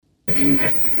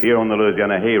here on the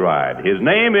Louisiana Hayride. His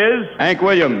name is Hank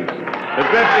Williams, the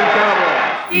drifting cowboy.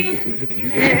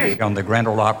 On the Grand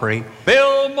Ole Opry,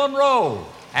 Bill Monroe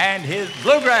and his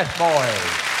Bluegrass Boys.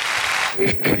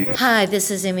 Hi, this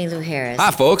is Emmylou Harris.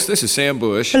 Hi, folks. This is Sam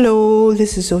Bush. Hello,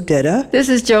 this is Odetta. This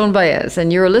is Joan Baez,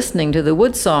 and you're listening to the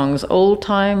WoodSongs Old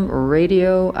Time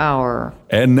Radio Hour.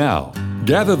 And now,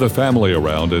 gather the family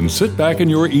around and sit back in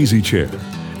your easy chair.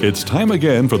 It's time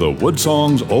again for the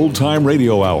WoodSongs Old Time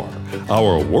Radio Hour,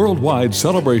 our worldwide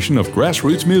celebration of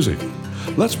grassroots music.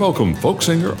 Let's welcome folk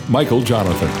singer Michael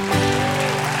Jonathan.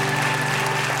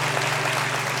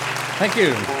 Thank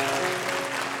you.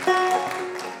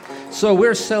 So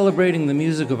we're celebrating the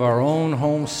music of our own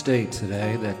home state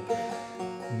today. That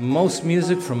most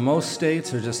music from most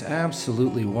states are just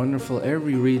absolutely wonderful.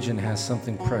 Every region has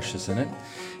something precious in it.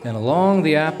 And along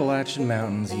the Appalachian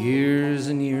Mountains, years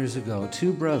and years ago,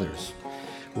 two brothers,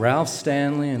 Ralph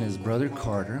Stanley and his brother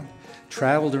Carter,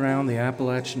 traveled around the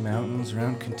Appalachian Mountains,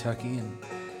 around Kentucky, and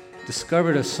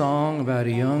discovered a song about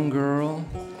a young girl,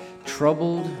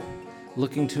 troubled,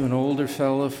 looking to an older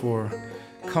fella for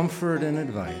comfort and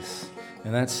advice.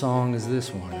 And that song is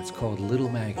this one. It's called Little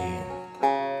Maggie.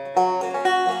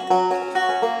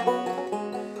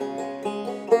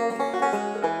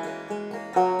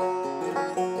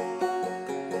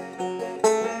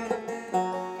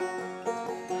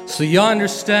 So yonder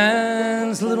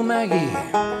stands little Maggie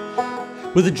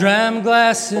with a dram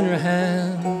glass in her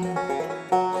hand,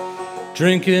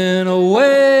 drinking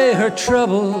away her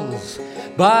troubles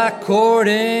by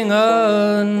courting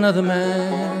another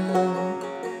man.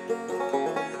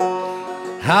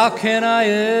 How can I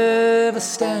ever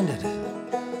stand it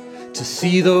to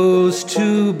see those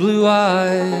two blue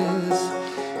eyes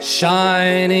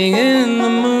shining in the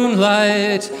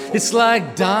moonlight? It's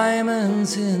like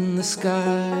diamonds in the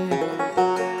sky.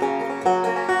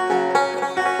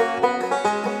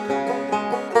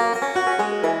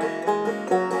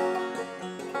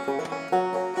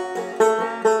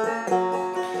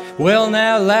 Well,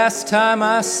 now, last time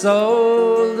I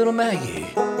saw little Maggie,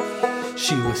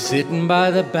 she was sitting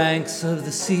by the banks of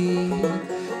the sea.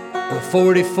 A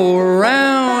 44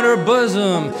 around her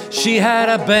bosom, she had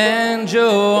a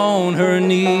banjo on her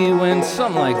knee. Went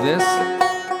something like this.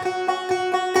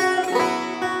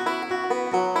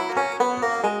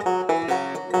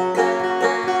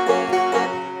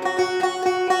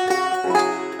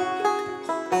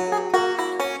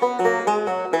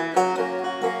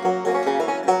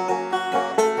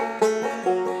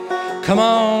 Come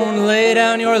on, lay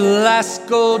down your last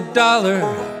gold dollar,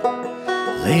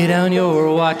 lay down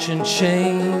your watch and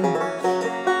chain.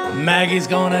 Maggie's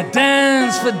gonna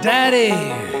dance for Daddy,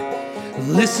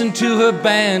 listen to her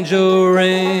banjo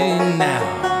ring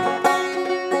now.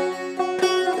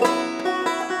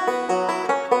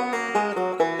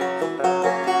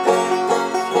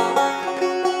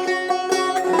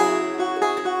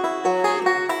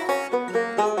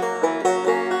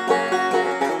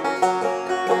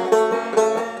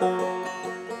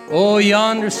 Oh,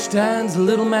 yonder stands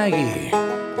little Maggie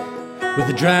with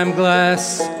a dram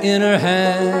glass in her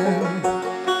hand,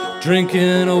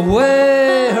 drinking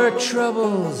away her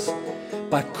troubles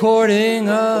by courting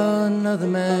another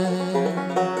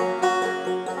man.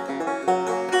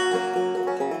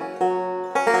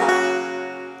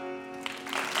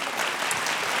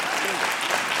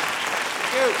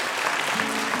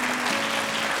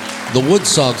 The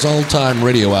WoodSongs All-Time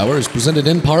Radio Hour is presented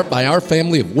in part by our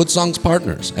family of WoodSongs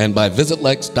partners and by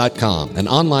VisitLex.com, an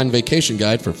online vacation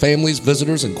guide for families,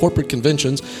 visitors, and corporate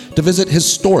conventions to visit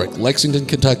historic Lexington,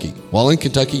 Kentucky. While in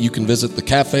Kentucky, you can visit the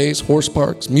cafes, horse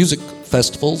parks, music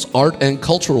festivals, art, and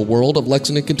cultural world of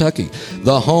Lexington, Kentucky,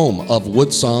 the home of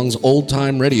WoodSongs Old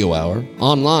Time Radio Hour,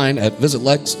 online at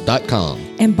VisitLex.com.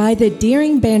 And by the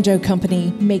Deering Banjo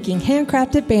Company, making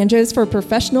handcrafted banjos for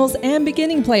professionals and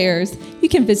beginning players. You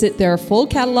can visit their full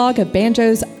catalog of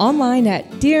banjos online at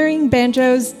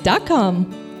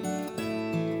DeeringBanjos.com.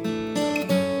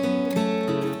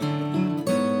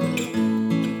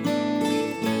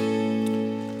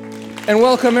 And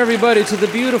welcome everybody to the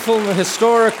beautiful and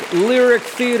historic Lyric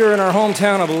Theater in our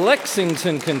hometown of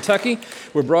Lexington, Kentucky.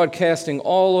 We're broadcasting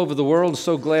all over the world.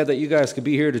 So glad that you guys could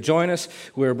be here to join us.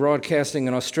 We're broadcasting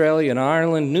in Australia and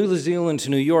Ireland, New Zealand to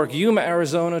New York, Yuma,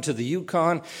 Arizona to the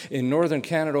Yukon, in northern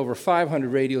Canada, over 500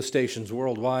 radio stations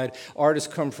worldwide.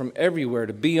 Artists come from everywhere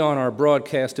to be on our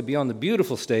broadcast, to be on the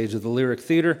beautiful stage of the Lyric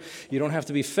Theater. You don't have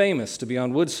to be famous to be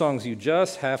on WoodSongs. You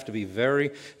just have to be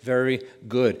very, very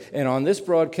good. And on this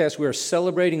broadcast, we are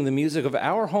celebrating the music of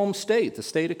our home state, the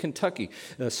state of Kentucky.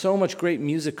 So much great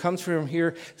music comes from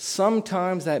here.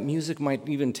 Sometimes that music might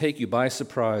even take you by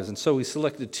surprise. And so we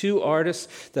selected two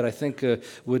artists that I think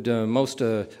would most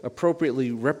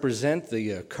appropriately represent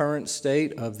the current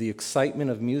state of the excitement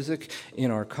of music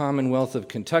in our Commonwealth of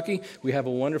Kentucky. We have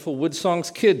a wonderful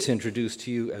WoodSongs Kid to introduce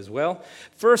to you as well.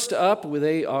 First up,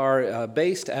 they are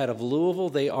based out of Louisville.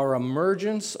 They are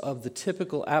emergence of the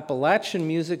typical Appalachian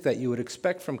music that you would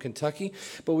expect from Kentucky,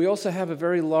 but we also have a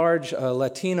very large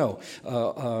Latino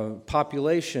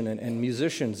population and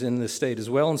musicians in the state as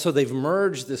well, and so they've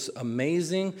merged this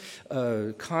amazing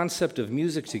concept of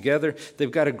music together.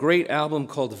 They've got a great album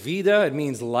called Vida. It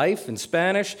means life in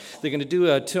Spanish. They're going to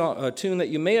do a tune that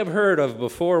you may have heard of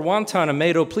before,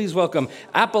 Guantanamero. Please welcome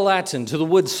Appalatin to the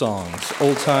WoodSongs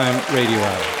Old Time Radio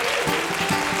Hour.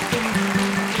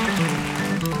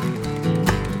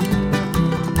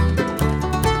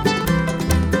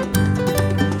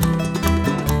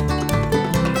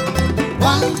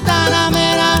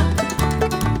 Guantanamera,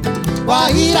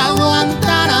 Guajira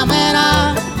Guantanamera,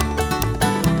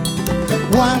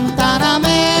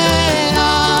 Guantanamera,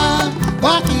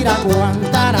 Guajira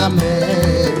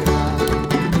Guantanamera.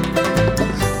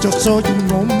 Yo soy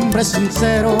un hombre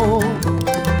sincero,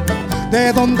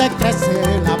 de donde crece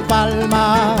la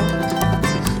palma.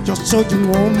 Yo soy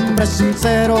un hombre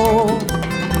sincero,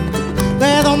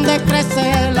 de donde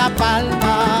crece la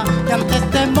palma. Que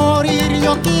antes de morir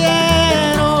yo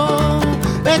quiero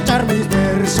echar mis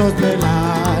versos del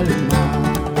alma.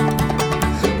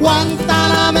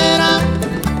 Guantanamera,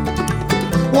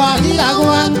 Guajira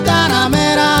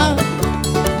Guantanamera,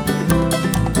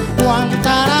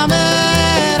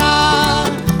 Guantanamera,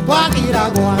 Guajira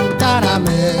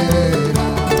Guantanamera.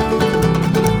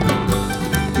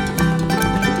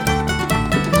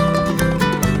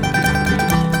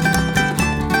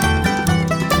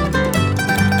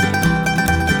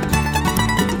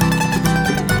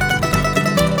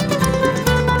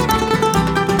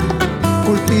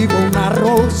 Cultivo una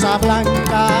rosa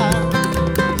blanca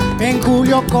en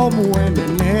julio como en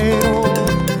enero.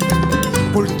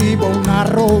 Cultivo una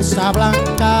rosa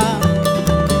blanca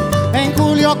en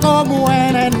julio como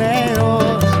en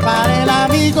enero. Para el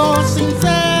amigo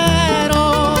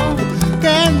sincero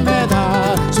que me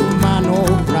da su mano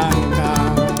franca.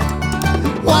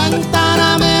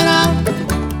 Guantanamera,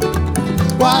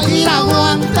 Guajira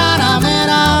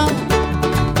Guantanamera,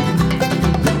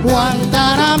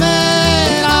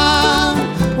 Guantanamera,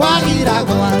 Guajira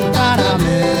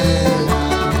Guantanamera.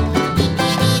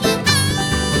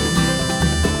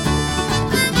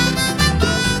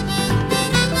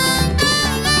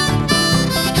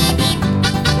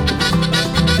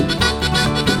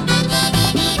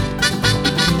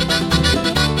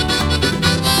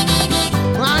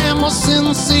 I am a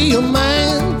sincere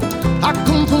man. I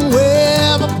come from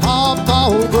wherever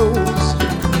Pawpaw goes.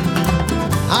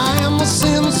 I am a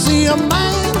sincere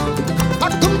man. I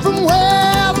come from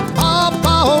wherever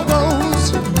Pawpaw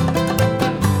goes.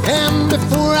 And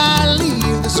before I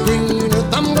leave this green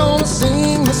earth, I'm gonna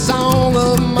sing the song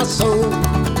of my soul.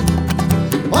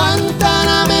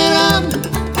 Guantanamera,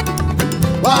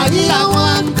 Guajira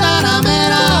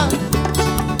Guantanamera,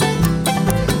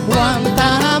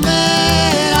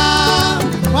 Guantanamera,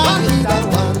 Guajira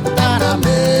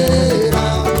Guantanamera.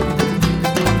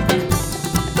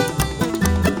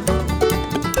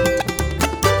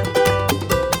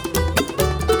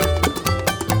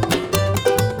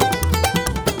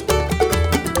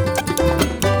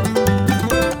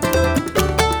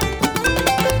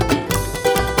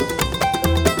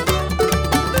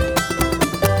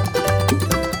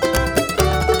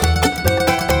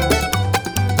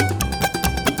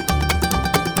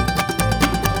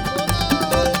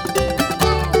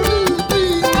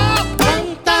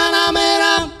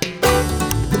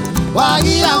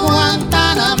 Guajira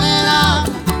Guantanamera,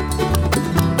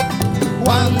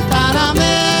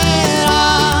 Guantanamera,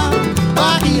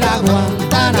 Guajira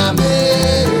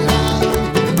Guantanamera,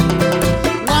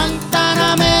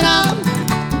 Guantanamera,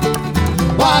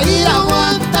 Guajira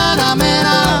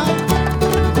Guantanamera,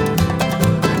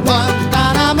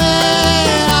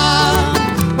 Guantanamera,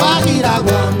 Guajira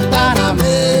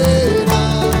Guantanamera,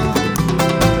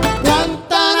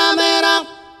 Guantanamera.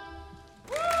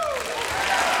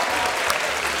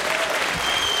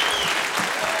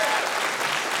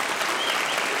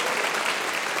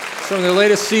 From their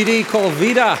latest CD called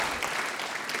Vida,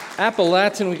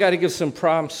 Appalatin. We got to give some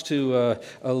prompts to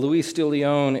Luis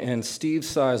DeLeon and Steve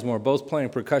Sizemore, both playing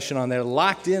percussion on there,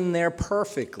 locked in there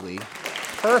perfectly.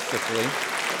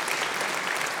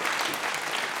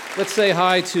 Let's say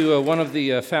hi to one of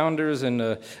the founders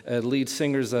and lead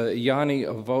singers, Yanni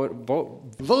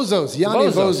Vozos. Yanni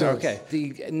Vozos. Okay.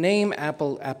 The name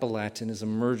Appalatin is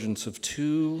emergence of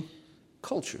two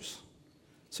cultures.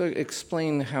 So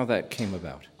explain how that came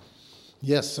about.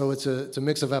 Yes, so it's a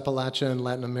mix of Appalachia and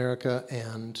Latin America,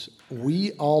 and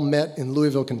we all met in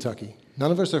Louisville, Kentucky.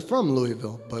 None of us are from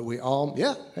Louisville, but we all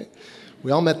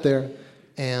met there.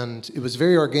 And it was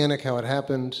very organic how it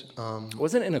happened.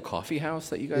 Wasn't it in a coffee house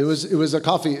that you guys? It was a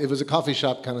coffee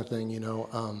shop kind of thing, you know.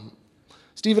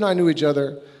 Steve and I knew each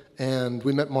other, and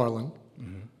we met Marlon,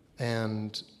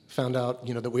 and found out,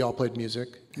 you know, that we all played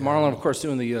music. Marlon, of course,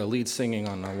 doing the lead singing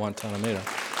on Guatemala.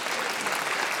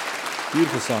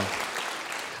 Beautiful song.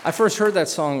 I first heard that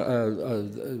song,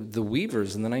 The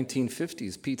Weavers, in the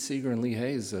 1950s. Pete Seeger and Lee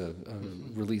Hayes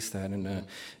released that, and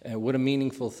what a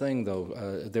meaningful thing, though.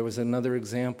 There was another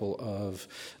example of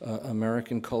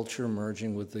American culture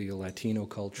merging with the Latino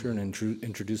culture and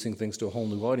introducing things to a whole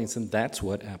new audience, and that's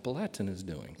what Appalatin is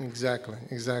doing. Exactly.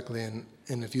 And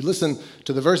if you listen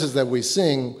to the verses that we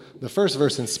sing, the first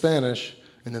verse in Spanish,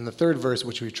 and then the third verse,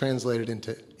 which we translated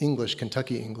into English,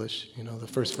 Kentucky English, you know, the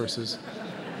first verses.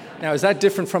 Now, is that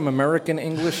different from American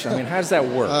English? I mean, how does that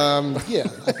work? Yeah,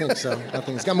 I think so. I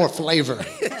think it's got more flavor.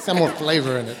 It's got more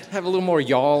flavor in it. Have a little more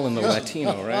y'all in the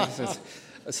Latino, right?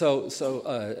 So,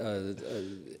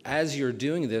 as you're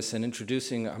doing this and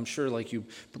introducing, I'm sure, like, you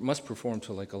must perform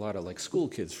to like a lot of like school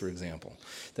kids, for example,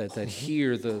 that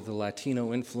hear the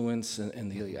Latino influence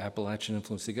and the Appalachian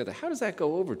influence together. How does that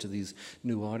go over to these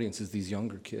new audiences, these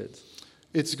younger kids?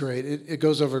 It's great. It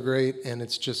goes over great, and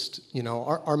it's just, you know,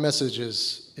 our message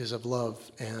is of love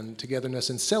and togetherness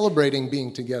and celebrating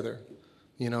being together,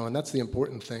 you know, and that's the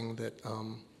important thing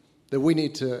that we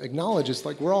need to acknowledge. Is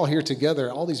like we're all here together,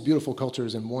 all these beautiful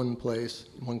cultures in one place,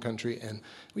 in one country, and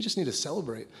we just need to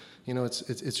celebrate. You know,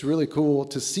 it's really cool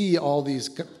to see all these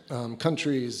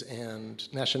countries and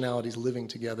nationalities living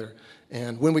together.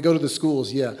 And when we go to the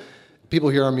schools, people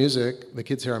hear our music, the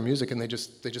kids hear our music, and they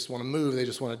just want to move, they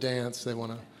just want to dance, they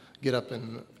want to get up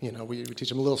and, you know, we teach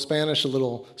them a little Spanish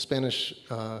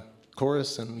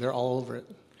chorus, and they're all over it.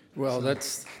 Well,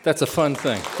 that's a fun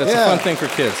thing. That's a fun thing for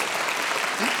kids.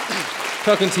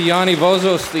 Talking to Yanni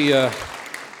Vozos, the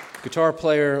guitar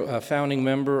player, founding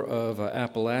member of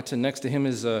Appalatin. Next to him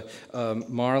is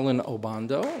Marlon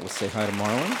Obando. Let's say hi to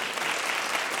Marlon.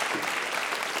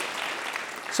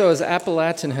 So as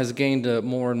Appalatin has gained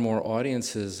more and more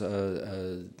audiences,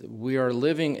 we are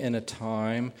living in a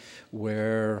time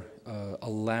where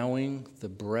allowing the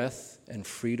breadth and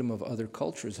freedom of other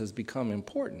cultures has become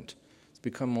important. It's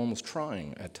become almost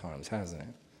trying at times, hasn't it?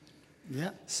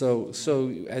 Yeah. So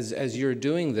as you're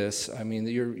doing this, I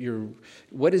mean,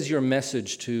 what is your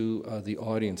message to the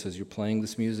audience as you're playing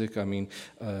this music? I mean,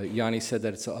 Yanni said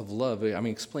that it's of love. I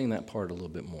mean, explain that part a little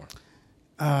bit more.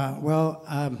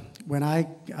 When I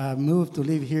moved to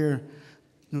live here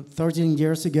 13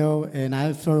 years ago, and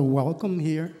I felt welcome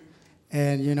here,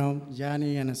 and, you know,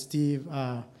 Yanni and Steve,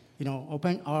 you know,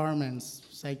 open arms and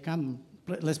say, come,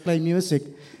 let's play music.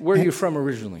 Where are you from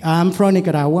originally? I'm from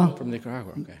Nicaragua. From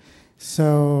Nicaragua, okay.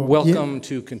 So welcome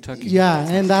to Kentucky. Yeah,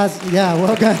 and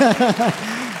welcome.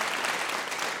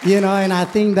 You know, and I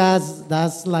think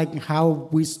that's like how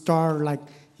we start, like,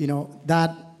 you know,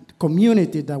 that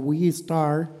community that we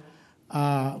start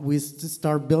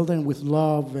building with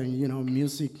love, and, you know,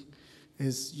 music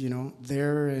is, you know,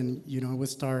 there, and, you know, we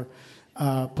start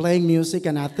playing music,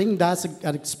 and I think that's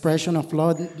an expression of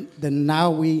love that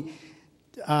now we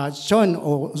showing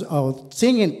or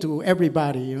singing to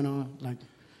everybody, you know, like.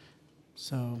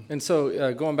 So. And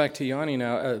so, going back to Yanni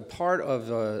now, part of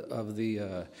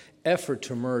the effort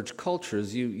to merge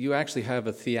cultures, you actually have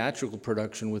a theatrical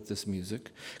production with this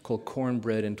music called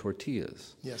Cornbread and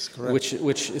Tortillas. Yes, correct.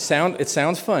 Which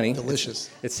sounds funny. Delicious.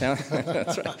 That's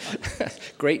right.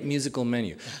 Great musical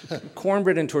menu.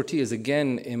 Cornbread and Tortillas,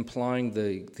 again, implying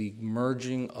the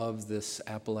merging of this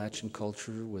Appalachian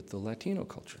culture with the Latino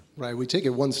culture. Right. We take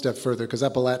it one step further because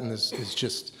Appalatin is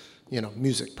just, you know,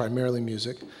 music, primarily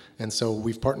music. And so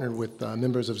we've partnered with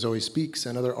members of ZOE Speaks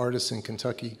and other artists in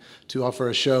Kentucky to offer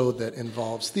a show that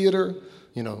involves theater,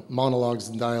 you know, monologues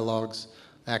and dialogues,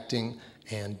 acting,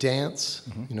 and dance,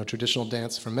 you know, traditional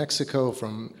dance from Mexico,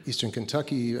 from Eastern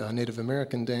Kentucky, Native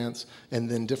American dance, and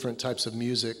then different types of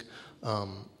music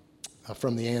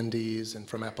from the Andes and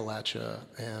from Appalachia.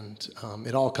 And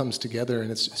it all comes together,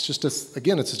 and it's just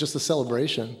a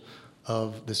celebration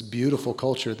of this beautiful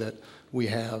culture that we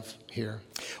have here.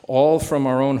 All from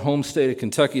our own home state of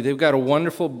Kentucky. They've got a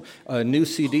wonderful new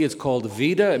CD. It's called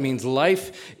Vida. It means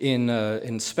life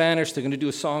in Spanish. They're going to do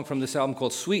a song from this album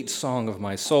called Sweet Song of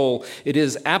My Soul. It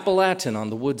is Appalatin on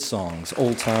the WoodSongs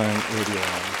Old Time Radio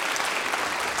Hour.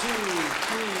 2,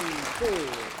 3,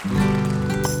 4.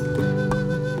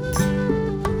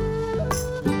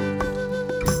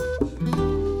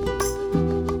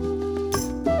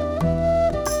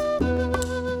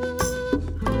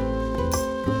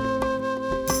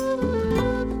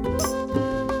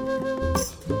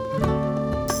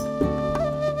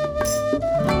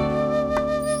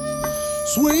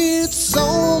 Sweet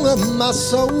song of my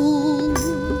soul,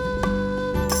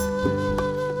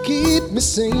 keep me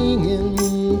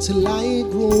singing till I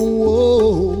grow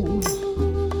old,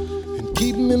 and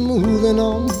keep me moving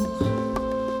on,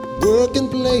 working,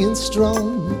 playing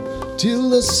strong till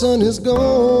the sun is gone.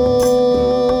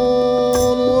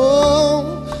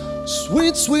 Oh,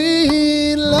 sweet,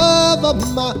 sweet love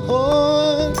of my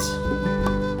heart,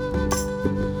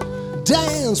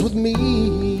 dance with me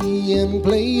and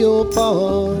play your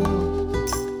part.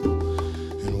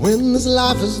 And when this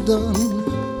life is done,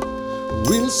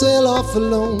 we'll sail off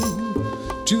alone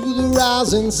to the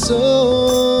rising sun.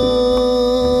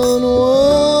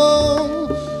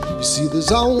 Oh, you see,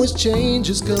 there's always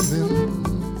changes coming,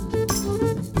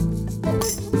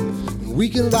 and we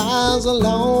can rise a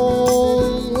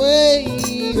long way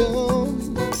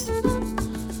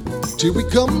till we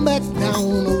come back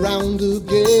down around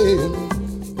again,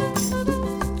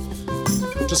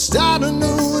 to start a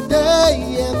new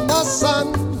day in the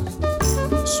sun.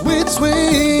 Sweet,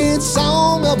 sweet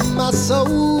song of my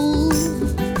soul,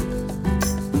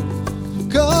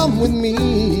 come with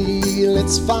me,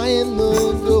 let's find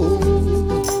the gold.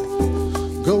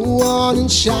 Go on and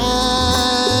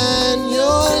shine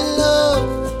your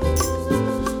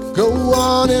love, go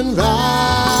on and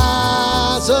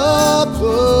rise above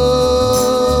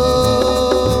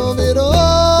it all.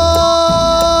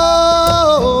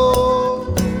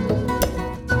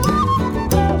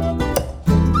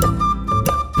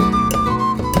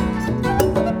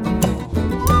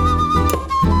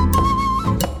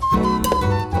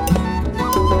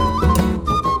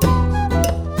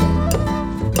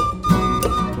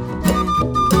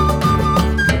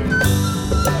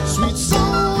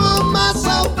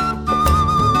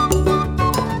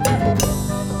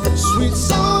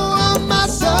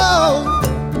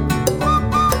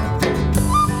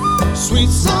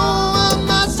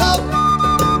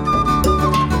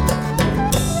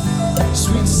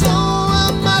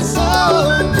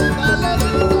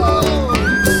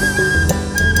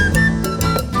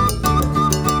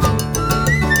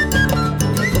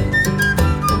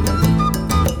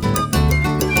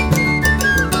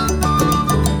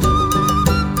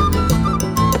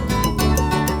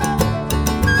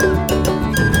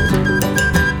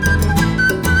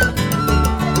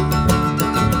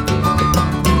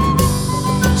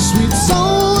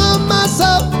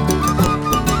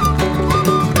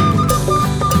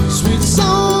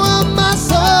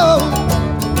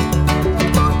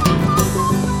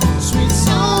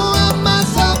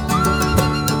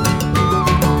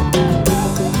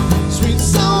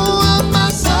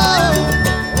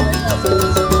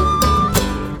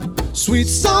 Sweet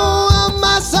song of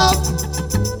my soul,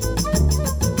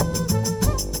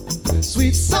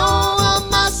 sweet song of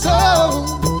my soul,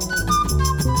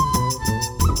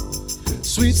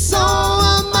 sweet song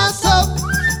of my soul,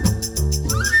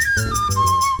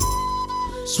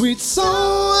 sweet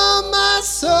song of my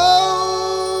soul.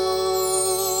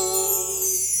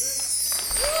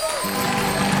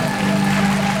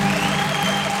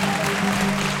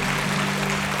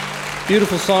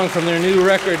 Beautiful song from their new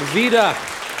record, Vida.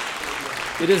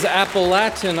 It is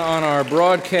Appalatin on our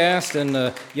broadcast,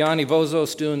 and Yanni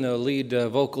Vozos doing the lead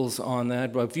vocals on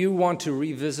that. But if you want to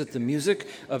revisit the music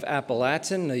of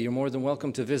Appalatin, you're more than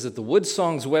welcome to visit the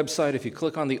WoodSongs website. If you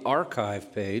click on the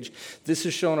archive page, this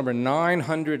is show number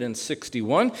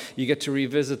 961. You get to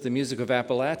revisit the music of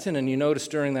Appalatin, and you notice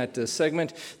during that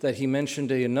segment that he mentioned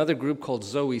another group called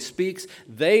ZOE Speaks.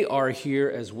 They are here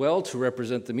as well to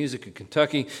represent the music of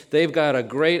Kentucky. They've got a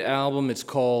great album. It's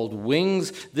called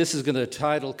Wings. This is going to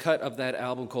title cut of that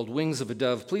album called Wings of a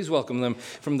Dove. Please welcome them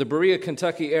from the Berea,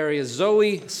 Kentucky area,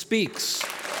 ZOE Speaks.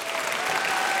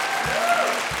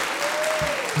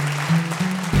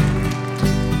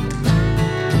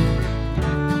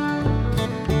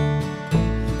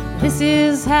 This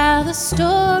is how the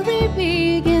story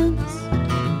begins,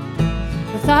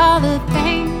 with all the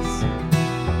things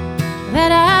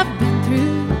that I've been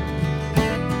through.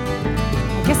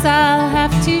 I guess I'll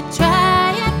have to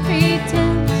try and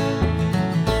pretend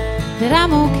that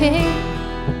I'm okay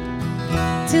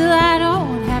till I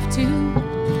don't have to.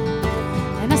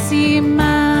 And I see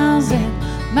miles and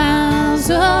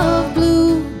miles of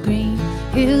blue-green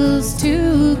hills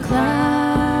to climb,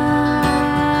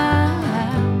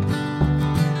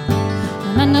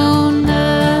 and I know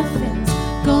nothing's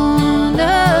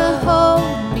gonna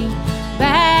hold me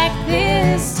back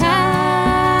this time,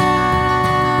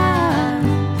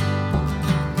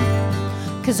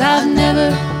 'cause I've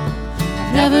never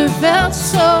felt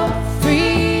so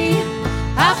free.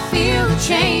 I feel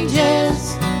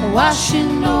changes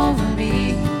washing over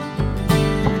me,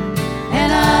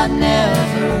 and I've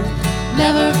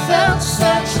never felt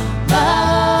such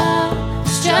love.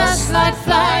 It's just like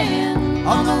flying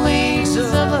on the wings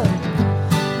of a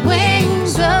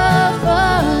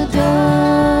dove.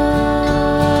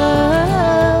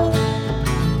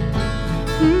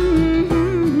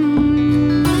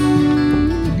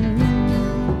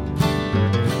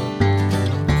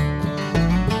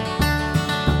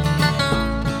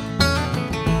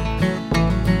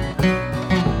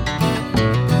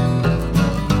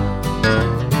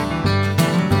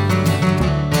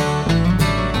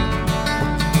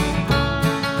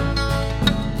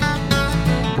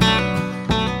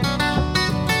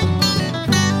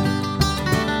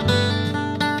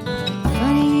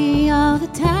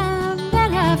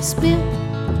 Spent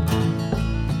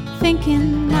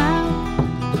thinking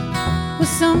I was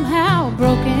somehow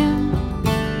broken.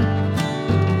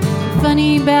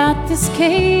 Funny about this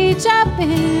cage I've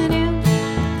been in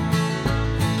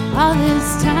all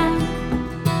this time.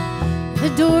 The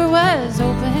door was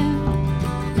open,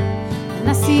 and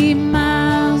I see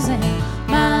miles and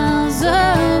miles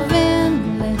of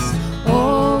endless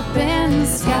open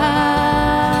sky.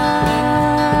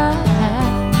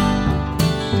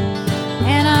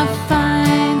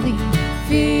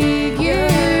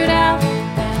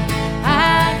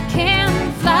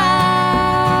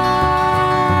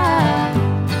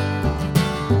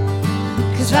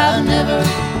 I've never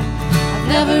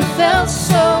felt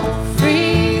so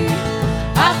free.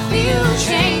 I feel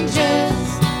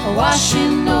changes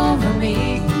washing over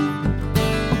me,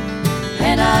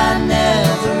 and I've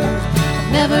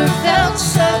never felt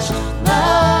such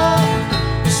love.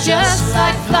 It's just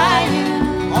like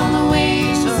flying on the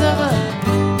wings of a dove.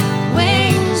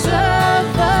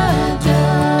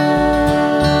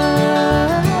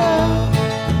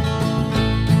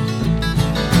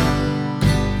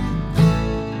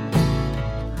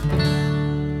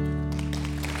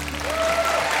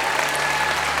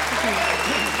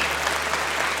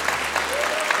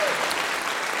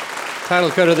 Title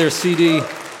cut of their CD,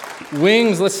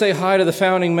 Wings. Let's say hi to the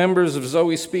founding members of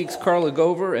ZOE Speaks, Carla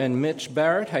Gover and Mitch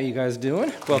Barrett. How you guys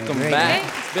doing? Welcome back.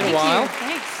 It's been a while.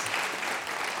 Thanks.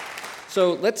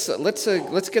 So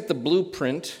let's get the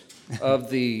blueprint of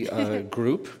the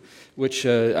group, which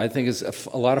I think is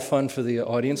a lot of fun for the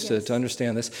audience to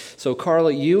understand this. So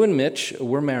Carla, you and Mitch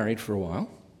were married for a while.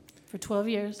 For 12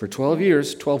 years. For 12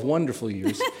 years, 12 wonderful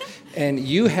years. And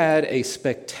you had a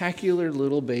spectacular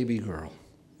little baby girl.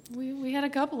 We had a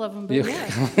couple of them, but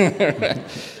yeah.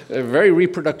 A very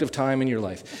reproductive time in your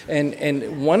life,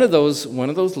 and one of those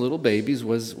little babies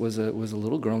was a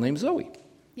little girl named Zoe.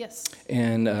 Yes.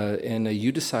 And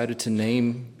you decided to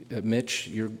name Mitch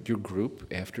your group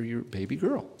after your baby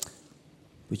girl,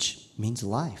 which means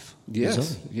life. Yes,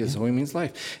 Zoe. Yeah, Zoe means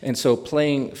life. And so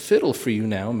playing fiddle for you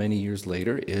now, many years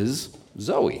later, is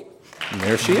Zoe, and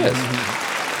there she is.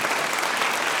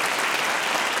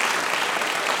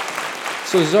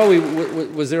 So Zoe,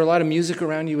 was there a lot of music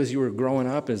around you as you were growing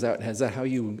up? Is that how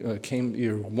you came?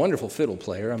 You're a wonderful fiddle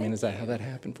player. I mean, is that how that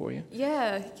happened for you?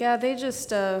 Yeah. They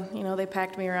just, they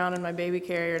packed me around in my baby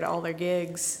carrier to all their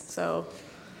gigs. So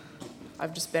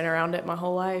I've just been around it my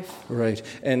whole life. Right.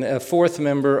 And a fourth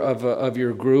member of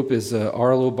your group is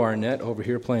Arlo Barnette over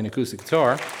here playing acoustic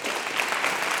guitar.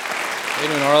 How you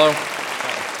doing, Arlo?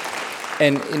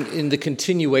 And in the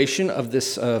continuation of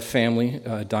this family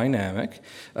dynamic,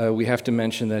 we have to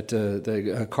mention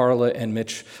that Carla and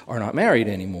Mitch are not married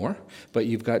anymore, but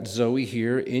you've got Zoe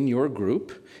here in your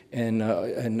group, and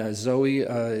Zoe,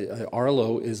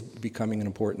 Arlo is becoming an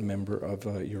important member of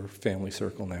your family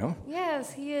circle now.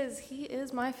 Yes, he is. He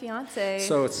is my fiance.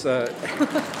 So it's gonna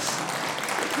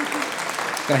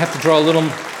have to draw a little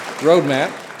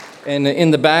roadmap. And in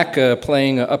the back,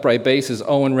 playing upright bass is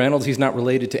Owen Reynolds. He's not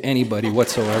related to anybody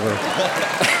whatsoever.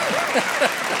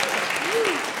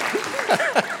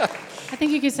 I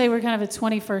think you could say we're kind of a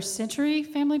 21st century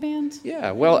family band. Yeah,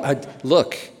 well,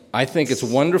 look, I think it's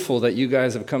wonderful that you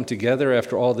guys have come together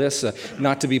after all this.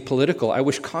 Not to be political, I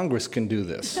wish Congress can do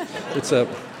this.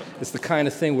 It's the kind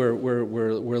of thing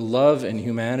where love and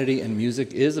humanity and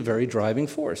music is a very driving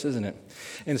force, isn't it?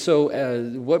 And so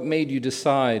what made you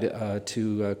decide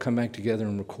to come back together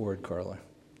and record, Carla?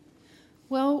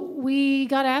 Well, we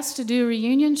got asked to do a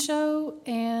reunion show,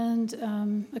 and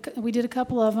we did a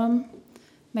couple of them,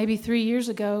 maybe 3 years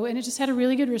ago, and it just had a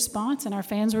really good response, and our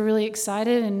fans were really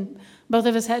excited, and both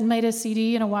of us hadn't made a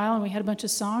CD in a while, and we had a bunch of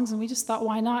songs, and we just thought,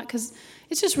 why not? Because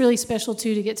it's just really special,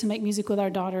 too, to get to make music with our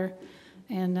daughter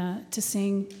and to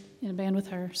sing in a band with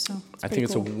her. So I think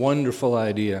it's a wonderful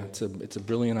idea. It's a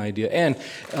brilliant idea. And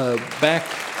back,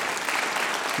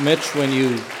 Mitch, when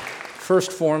you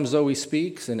first formed ZOE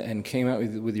Speaks and came out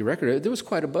with your record, there was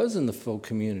quite a buzz in the folk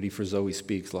community for ZOE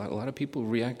Speaks. A lot of people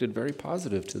reacted very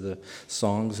positive to the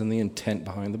songs and the intent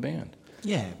behind the band.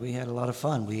 Yeah, we had a lot of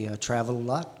fun. We traveled a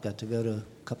lot, got to go to a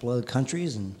couple other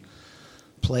countries and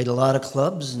played a lot of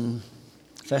clubs and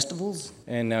festivals.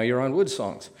 And now you're on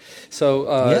WoodSongs. So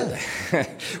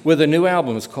with a new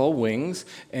album, it's called Wings.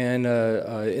 And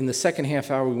in the second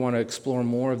half hour, we want to explore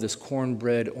more of this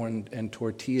cornbread and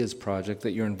tortillas project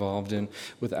that you're involved in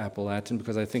with Appalatin,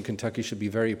 because I think Kentucky should be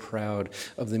very proud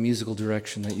of the musical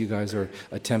direction that you guys are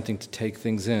attempting to take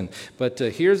things in. But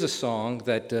here's a song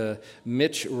that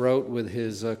Mitch wrote with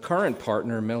his current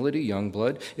partner, Melody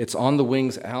Youngblood. It's on the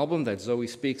Wings album that ZOE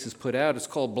Speaks has put out. It's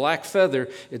called Black Feather.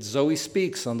 It's ZOE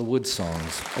Speaks on the WoodSongs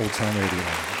Old Time Radio.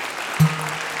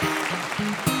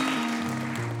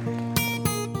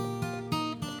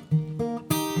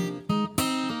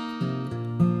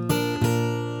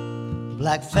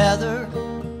 Black feather,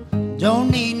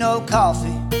 don't need no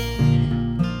coffee.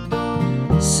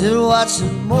 Sit watch the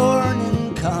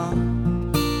morning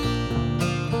come.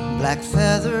 Black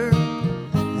feather,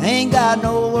 ain't got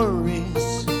no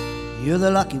worries. You're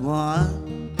the lucky one.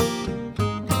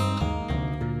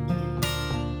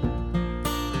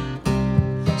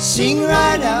 Sing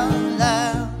right out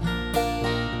loud.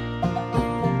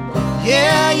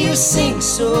 Yeah, you sing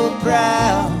so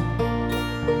proud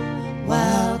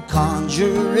while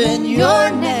conjuring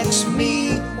your next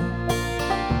me.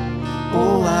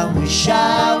 Oh, I wish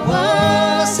I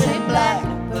was a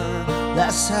blackbird.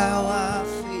 That's how I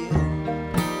feel.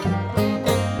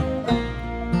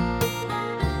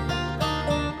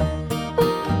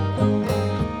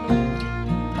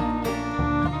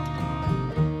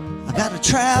 I got a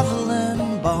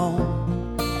traveling bone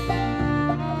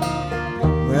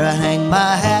where I hang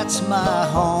my hat's my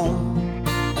home.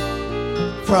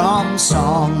 From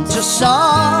song to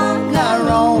song I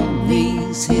roam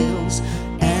these hills,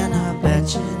 and I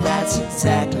bet you that's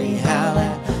exactly how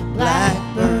that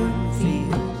blackbird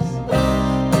feels.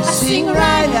 I sing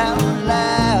right out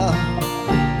loud.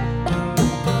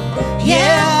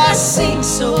 Yeah, I sing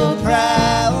so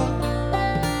proud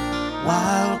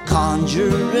while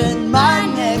conjuring my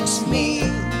next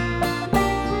meal.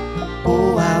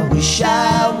 Oh, I wish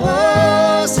I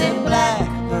was a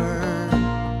blackbird.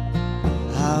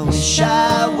 I wish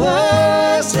I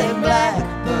was a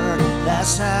blackbird.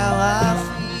 That's how I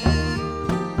feel.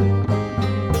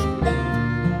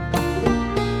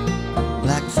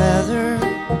 Black feather,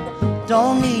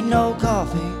 don't need no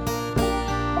coffee.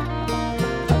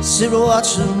 Sit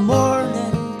watch the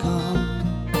morning come.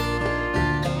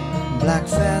 Black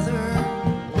feather,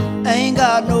 ain't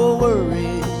got no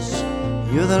worries.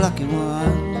 You're the lucky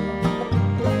one.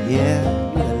 Yeah,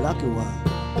 you're the lucky one.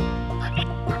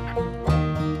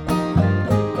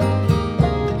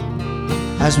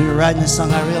 As we were writing this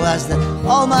song, I realized that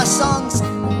all my songs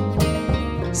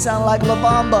sound like La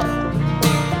Bamba.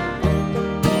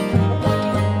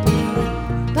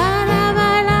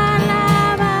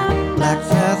 Black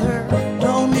feather,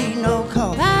 don't need no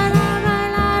coffee.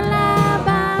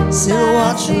 Still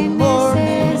watch the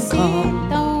morning come.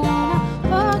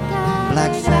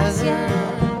 Black feather,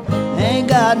 ain't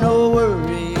got no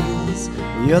worries.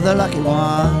 You're the lucky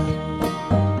one.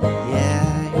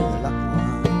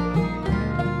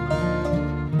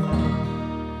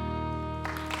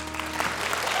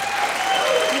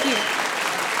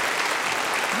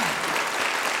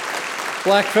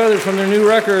 Black Feather from their new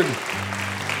record.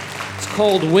 It's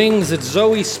called Wings. It's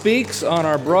ZOE Speaks on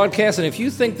our broadcast. And if you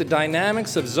think the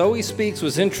dynamics of ZOE Speaks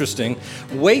was interesting,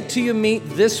 wait till you meet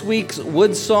this week's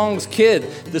WoodSongs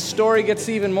Kid. The story gets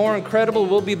even more incredible.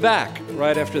 We'll be back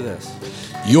right after this.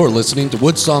 You're listening to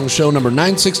WoodSongs Show number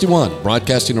 961,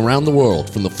 broadcasting around the world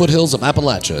from the foothills of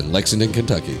Appalachia in Lexington,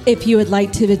 Kentucky. If you would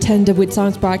like to attend a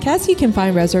WoodSongs broadcast, you can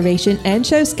find reservation and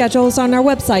show schedules on our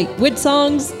website,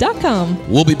 woodsongs.com.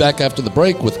 We'll be back after the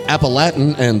break with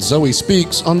Appalatin and ZOE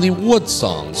Speaks on the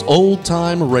WoodSongs Old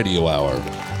Time Radio Hour.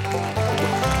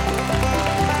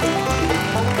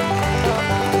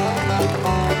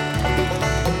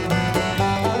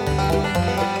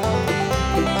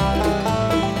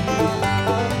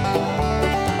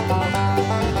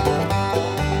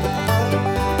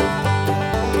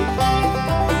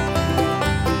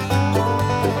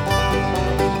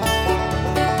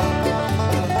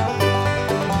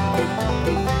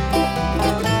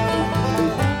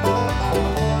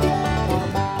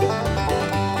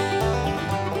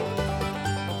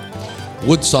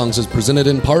 WoodSongs is presented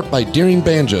in part by Deering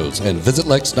Banjos and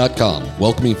VisitLex.com,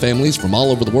 welcoming families from all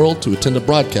over the world to attend a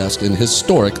broadcast in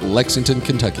historic Lexington,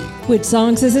 Kentucky.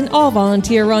 WoodSongs is an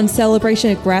all-volunteer run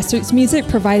celebration of grassroots music,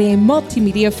 providing a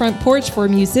multimedia front porch for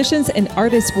musicians and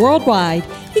artists worldwide.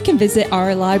 You can visit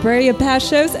our library of past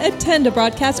shows, attend a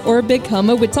broadcast, or become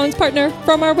a WoodSongs partner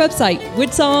from our website,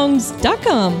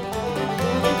 woodsongs.com.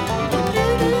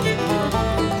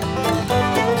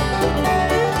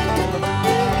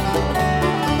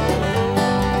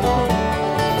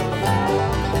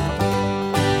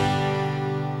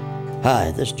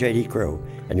 Hi, this is J.D. Crowe,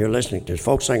 and you're listening to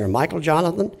folk singer Michael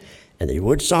Jonathan and the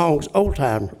WoodSongs Old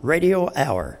Time Radio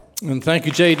Hour. And thank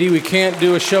you, J.D. We can't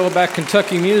do a show about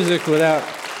Kentucky music without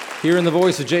hearing the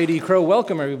voice of J.D. Crowe.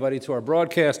 Welcome, everybody, to our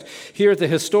broadcast here at the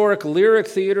historic Lyric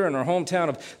Theater in our hometown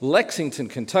of Lexington,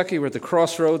 Kentucky. We're at the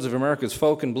crossroads of America's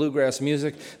folk and bluegrass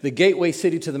music, the gateway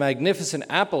city to the magnificent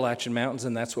Appalachian Mountains,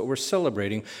 and that's what we're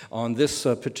celebrating on this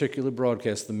particular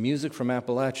broadcast, the music from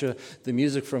Appalachia, the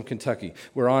music from Kentucky.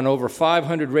 We're on over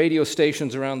 500 radio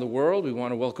stations around the world. We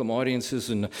want to welcome audiences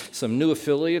in some new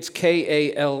affiliates,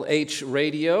 KALH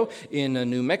Radio in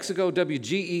New Mexico,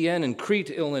 WGEN in Crete,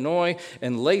 Illinois,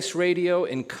 and Lace Radio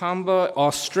in Kamba,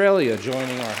 Australia,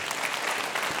 joining our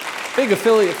big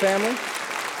affiliate family.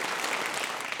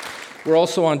 We're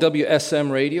also on WSM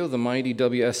Radio, the mighty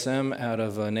WSM out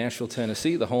of Nashville,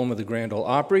 Tennessee, the home of the Grand Ole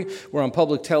Opry. We're on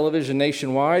public television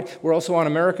nationwide. We're also on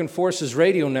American Forces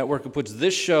Radio Network, who puts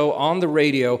this show on the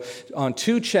radio on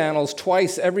 2 channels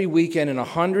twice every weekend in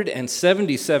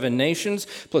 177 nations,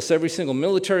 plus every single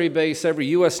military base, every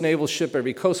U.S. naval ship,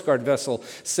 every Coast Guard vessel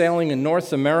sailing in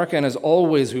North America. And as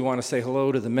always, we want to say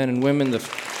hello to the men and women, the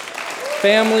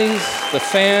families, the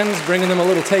fans, bringing them a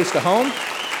little taste of home.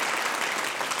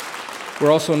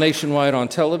 We're also nationwide on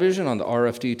television, on the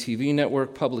RFD TV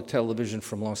network, public television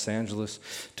from Los Angeles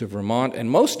to Vermont, and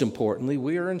most importantly,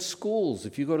 we are in schools.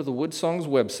 If you go to the WoodSongs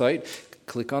website,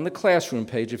 click on the classroom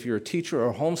page. If you're a teacher or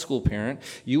a homeschool parent,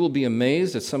 you will be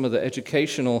amazed at some of the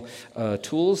educational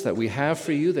tools that we have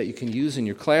for you that you can use in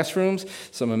your classrooms.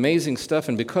 Some amazing stuff.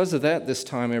 And because of that, this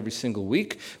time every single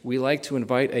week, we like to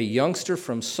invite a youngster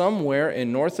from somewhere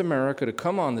in North America to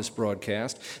come on this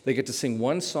broadcast. They get to sing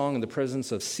one song in the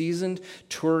presence of seasoned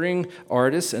touring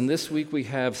artists. And this week we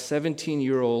have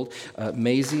 17-year-old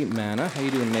Maizie Manna. How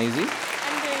you doing, Maizie?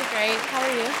 I'm doing great. How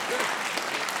are you?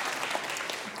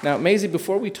 Now, Maizie,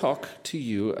 before we talk to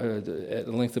you at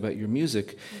length about your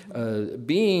music,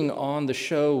 being on the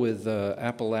show with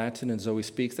Appalatin and ZOE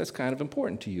Speaks, that's kind of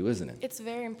important to you, isn't it? It's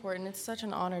very important. It's such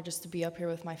an honor just to be up here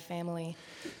with my family.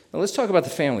 Now, let's talk about the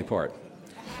family part.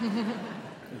 We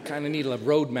kind of need a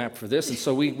roadmap for this, and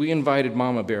so we invited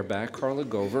Mama Bear back, Carla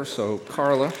Gover. So,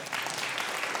 Carla,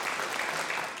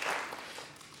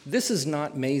 this is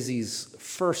not Maisie's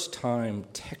first time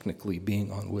technically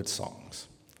being on WoodSongs.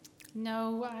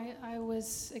 No, I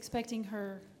was expecting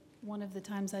her one of the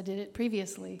times I did it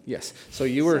previously. Yes. So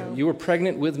you were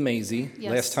pregnant with Maizie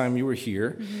last time you were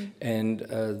here, and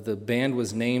the band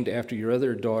was named after your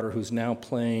other daughter, who's now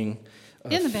playing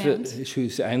in the band.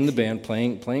 Who's in the band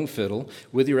playing fiddle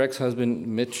with your ex-husband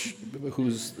Mitch,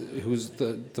 who's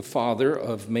the father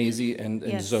of Maizie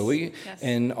and Zoe,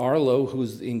 and Arlo,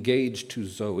 who's engaged to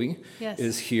Zoe,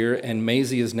 is here, and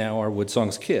Maizie is now our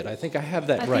WoodSongs Kid. I think I have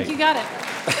that right. I think you got it.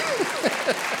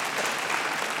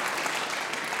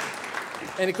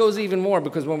 And it goes even more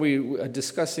because when we were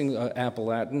discussing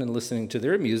Appalatin and listening to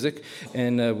their music,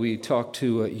 and we talked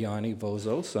to Yanni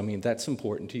Vozos, I mean, that's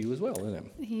important to you as well, isn't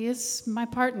it? He is my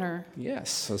partner. Yes,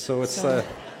 so it's a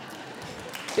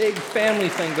big family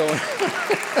thing going on.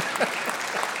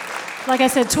 Like I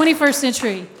said, 21st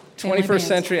century. 21st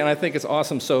century, and I think it's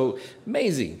awesome. So,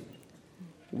 Maizie,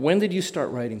 when did you start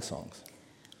writing songs?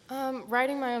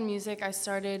 Writing my own music, I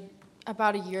started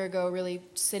about a year ago, really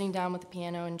sitting down with the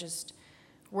piano and just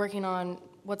working on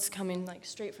what's coming like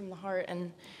straight from the heart.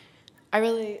 And I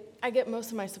get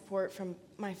most of my support from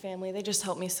my family. They just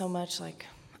help me so much. Like,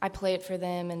 I play it for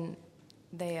them, and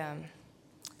they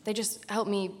just help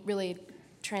me really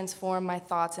transform my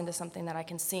thoughts into something that I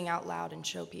can sing out loud and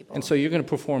show people. And so you're going to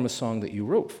perform a song that you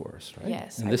wrote for us, right?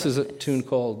 Yes. And this is a tune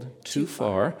called Too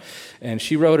Far. And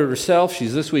she wrote it herself.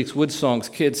 She's this week's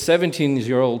WoodSongs Kid,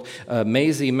 17-year-old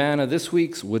Maizie Manna, this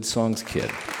week's WoodSongs Kid.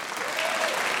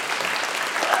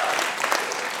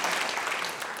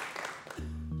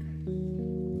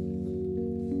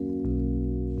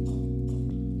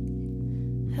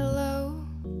 Hello,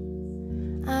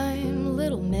 I'm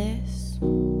Little Miss.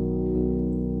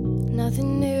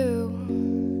 Nothing new.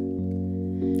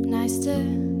 Nice to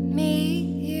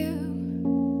meet you.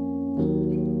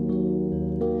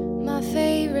 My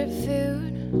favorite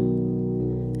food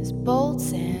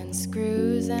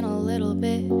and a little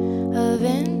bit of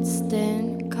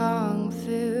instant kung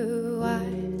fu. I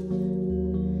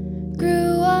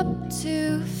grew up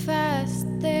too fast,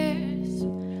 there's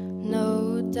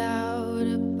no doubt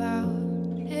about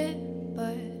it,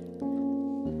 but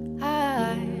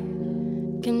I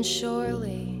can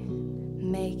surely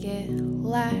make it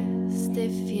last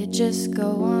if you just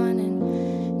go on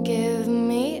and give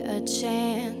me a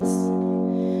chance.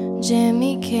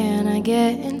 Jimmy, can I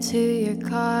get into your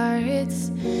car?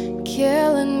 It's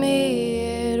killing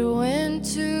me, it went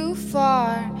too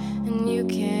far, and you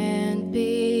can't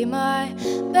be my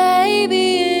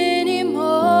baby anymore.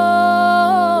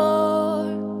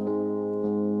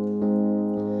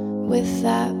 With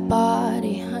that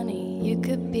body, honey, you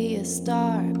could be a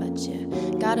star, but you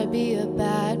gotta be a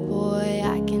bad boy.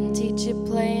 I can teach you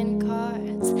playing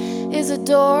cards.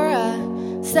 Isadora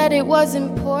said it was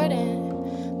important,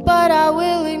 but I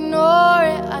will ignore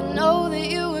it. I know that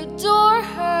you adore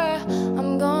her.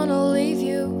 I'm gonna leave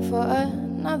you for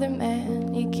another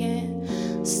man. You can't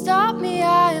stop me,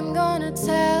 I am gonna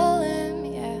tell him,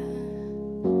 yeah.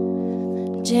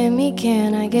 Jimmy,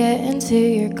 can I get into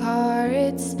your car?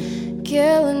 It's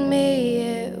killing me,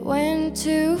 it went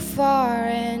too far,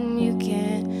 and you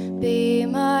can't be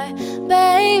my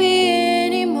baby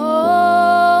anymore.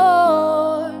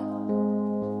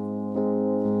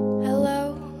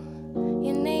 Hello,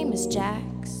 your name is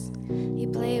Jax. You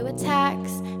play with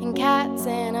tacks and cats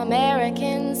and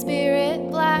American spirit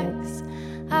blacks.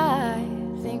 I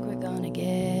think we're gonna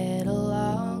get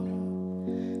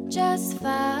along just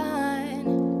fine.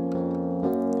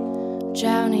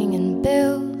 Drowning in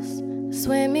bills,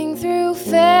 swimming through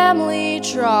family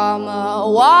trauma.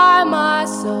 Why am I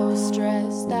so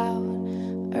stressed out?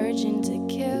 Urging to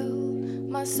kill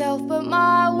myself, but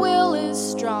my will is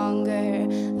stronger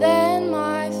than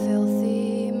my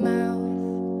filthy mouth.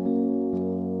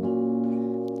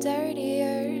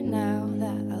 Dirtier now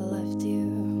that I left you.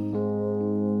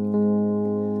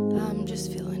 I'm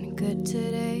just feeling good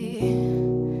today.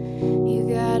 You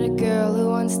got a girl who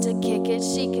wants to kick it,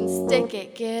 she can stick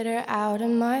it. Get her out of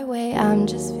my way, I'm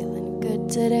just feeling good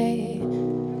today.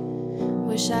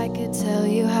 Wish I could tell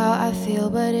you how I feel,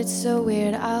 but it's so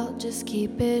weird, I'll just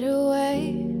keep it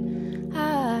away.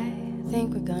 I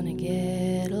think we're gonna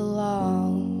get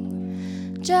along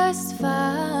just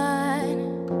fine.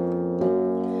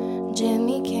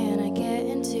 Jimmy, can I get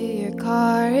into your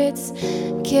car? It's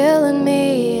killing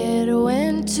me, it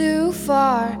went too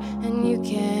far, and you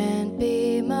can't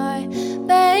be my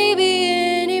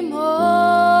baby anymore.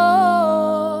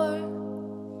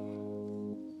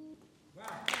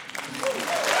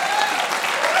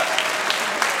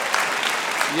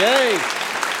 Yay!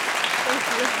 Thank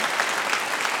you.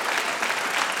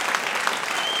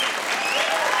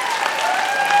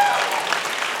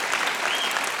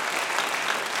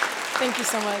 Thank you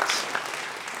so much.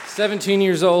 17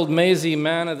 years old, Maizie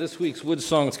Manna, this week's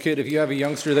WoodSongs Kid. If you have a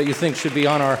youngster that you think should be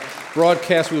on our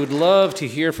broadcast, we would love to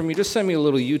hear from you. Just send me a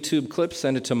little YouTube clip.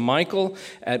 Send it to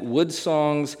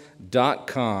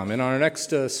michael@woodsongs.com. And our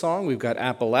next song, we've got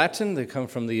Appalatin. They come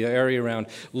from the area around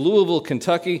Louisville,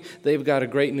 Kentucky. They've got a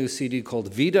great new CD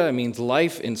called Vida. It means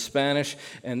life in Spanish.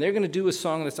 And they're going to do a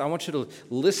song that's, I want you to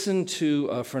listen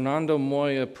to Fernando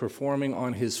Moya performing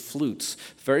on his flutes.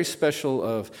 Very special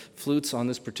of flutes on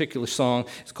this particular song.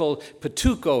 It's called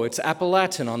Patuco. It's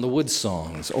Appalatin on the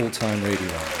WoodSongs Old Time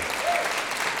Radio.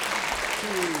 2,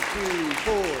 3,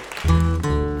 4.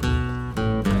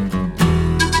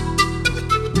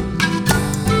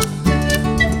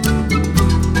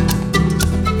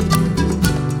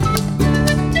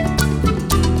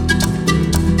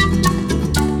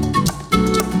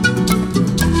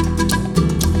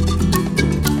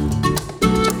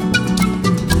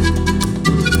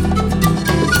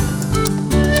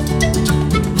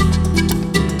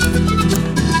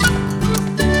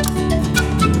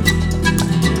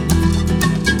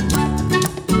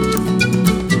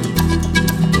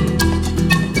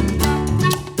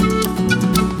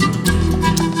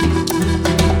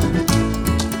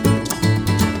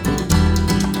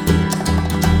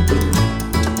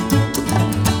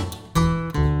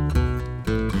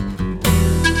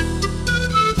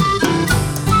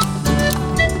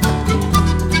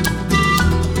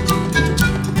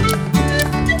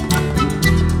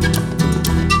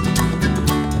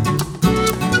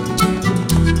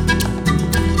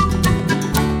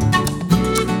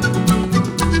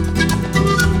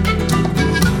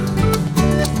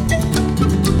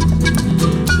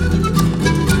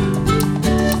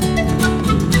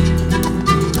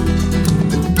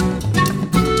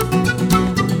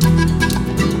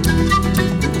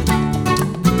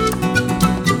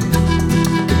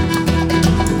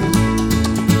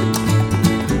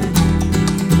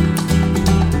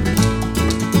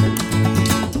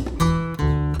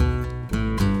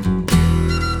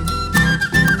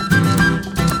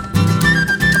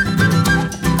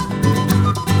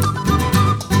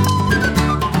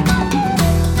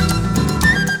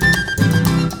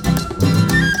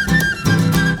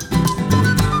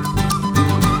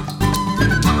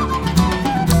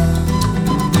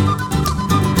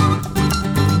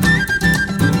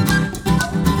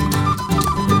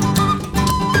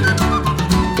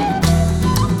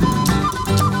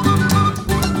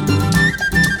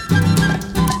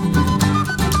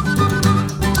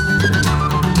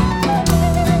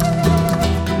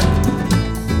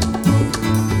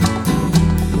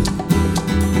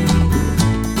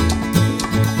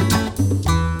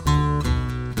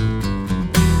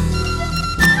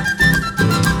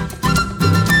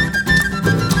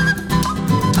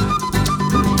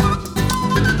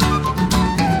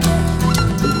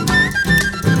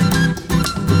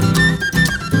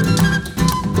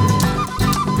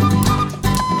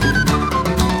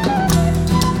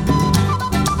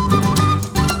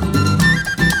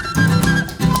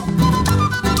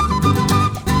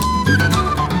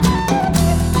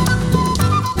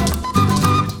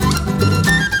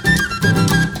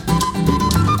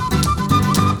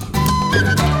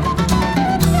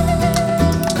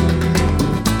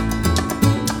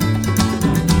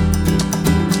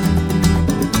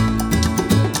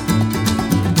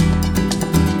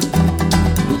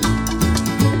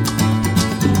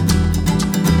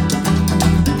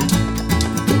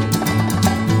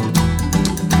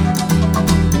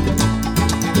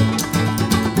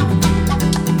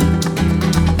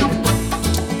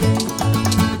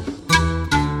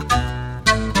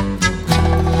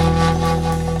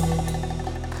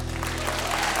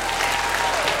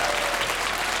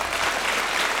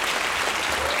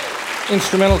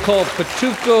 instrumental called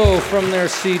Patuco from their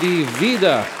CD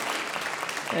Vida.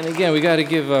 And again, we got to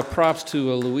give props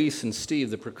to Luis and Steve.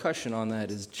 The percussion on that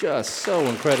is just so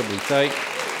incredibly tight.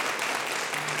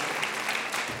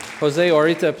 Jose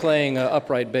Orita playing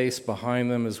upright bass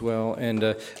behind them as well,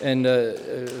 and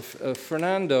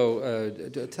Fernando,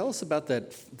 tell us about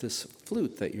this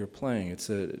flute that you're playing.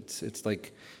 It's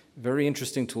like very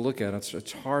interesting to look at.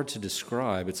 It's hard to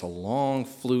describe. It's a long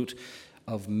flute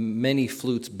of many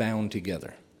flutes bound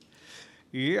together.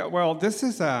 Yeah, well, this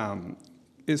is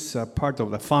part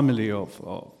of the family of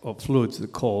flutes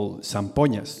called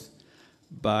zampoñas,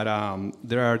 but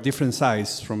there are different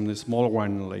sizes from the small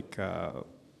one, like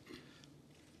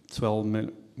 12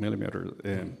 millimeters,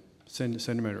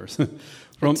 centimeters,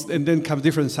 and then comes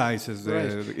different sizes. Right.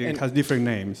 It has different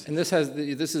names. And this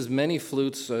is many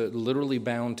flutes literally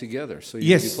bound together. So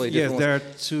you play different there are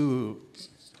ones.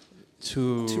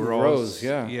 two rows,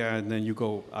 yeah. Yeah, and then you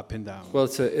go up and down. Well,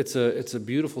 it's a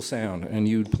beautiful sound, and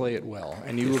you'd play it well.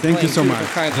 And you were Thank you so playing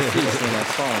much. kinds of flutes in that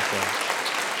song. So.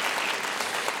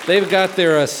 They've got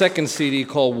their second CD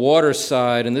called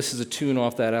Waterside, and this is a tune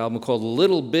off that album called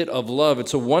Little Bit of Love.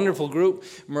 It's a wonderful group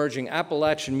merging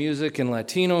Appalachian music and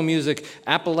Latino music.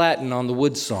 Appalatin on the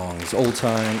WoodSongs Old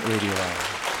Time Radio Hour.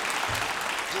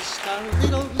 Just a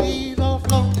little bit of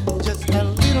love, just a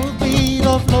little bit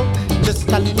of love, just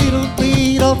a little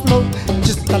bit of love,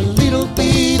 just a little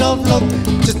bit of love,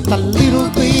 just a little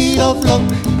bit of love,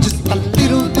 just a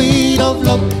little bit of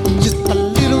love, just a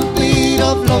little bit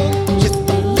of love, just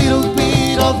a little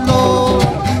bit of love.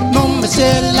 No me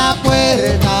cierres la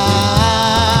puerta,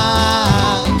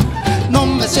 no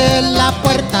me cierres la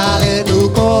puerta de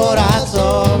tu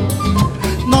corazón,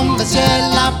 no me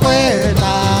cierres la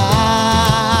puerta.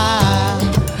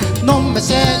 No me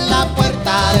cierres la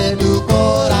puerta de tu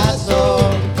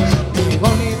corazón. The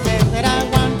only thing that I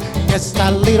want is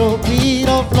a little bit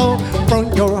of love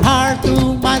from your heart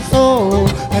to my soul.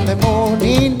 In the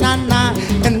morning and night,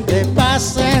 in the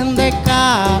bus and the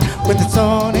car, with the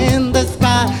sun in the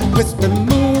sky, with the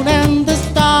moon and the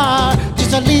star.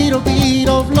 Just a little bit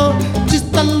of love,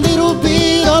 just a little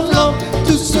bit of love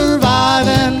to survive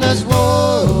in this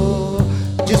world.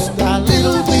 Just a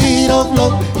little bit of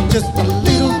love, just a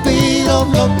little bit of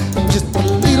love, just a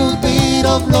little bit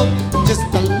of love, just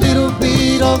a little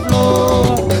bit of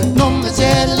love. No me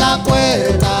cierres la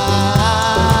puerta,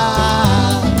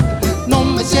 no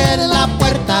me cierres la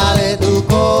puerta de tu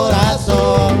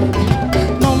corazón,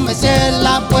 no me cierres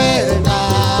la puerta,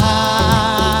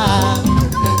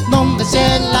 no me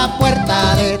cierres la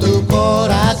puerta de tu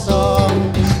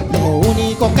corazón. Lo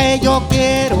único que yo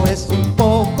quiero es un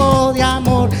poco de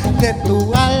amor de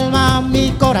tu alma,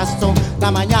 mi corazón, la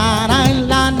mañana en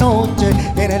la noche,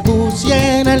 en el bus y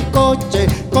en el coche,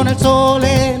 con el sol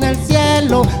en el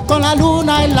cielo, con la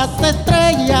luna y las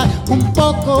estrellas, un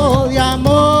poco de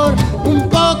amor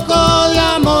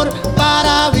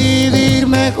para vivir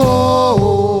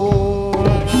mejor.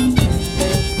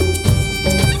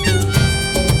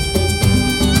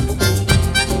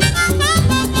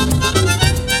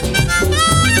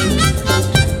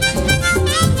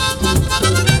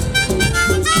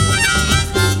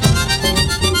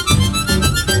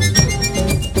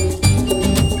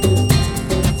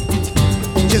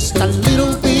 Just a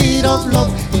little bit of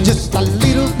love, just a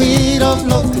little bit of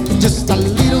love, just a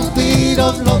little bit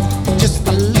of love, just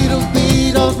a little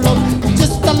bit of love,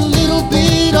 just a little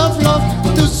bit of love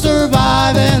to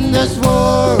survive in this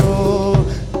world.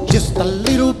 Just a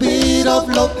little bit of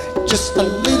love, just a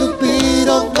little bit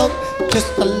of love,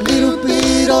 just a little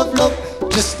bit of love,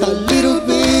 just a little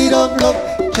bit of love,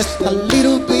 just a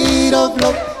little bit of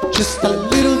love, just a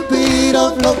little bit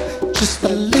of love, just a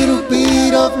little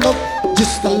bit of love.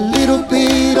 Just a little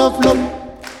bit of love.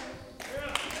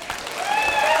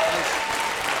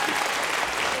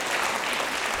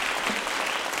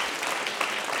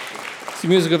 It's the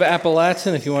music of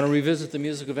Appalatin. If you want to revisit the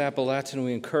music of Appalatin,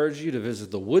 we encourage you to visit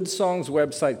the WoodSongs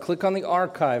website. Click on the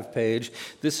archive page.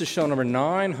 This is show number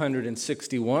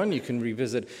 961. You can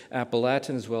revisit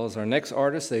Appalatin as well as our next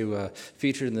artist. They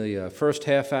featured in the first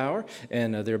half hour,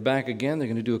 and they're back again. They're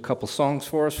going to do a couple songs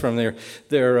for us from their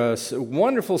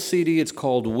wonderful CD. It's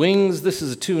called Wings. This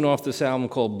is a tune off this album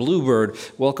called Bluebird.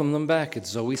 Welcome them back. It's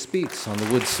ZOE Speaks on the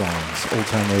WoodSongs Old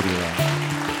Time Radio Hour.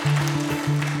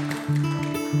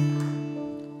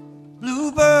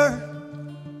 Bluebird,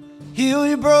 heal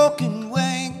your broken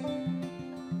wing.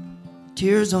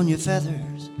 Tears on your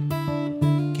feathers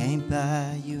can't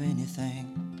buy you anything.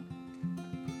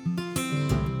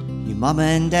 Your mama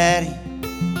and daddy,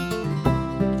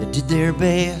 they did their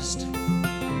best.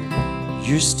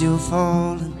 You're still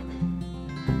falling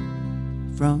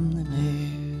from the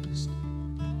nest.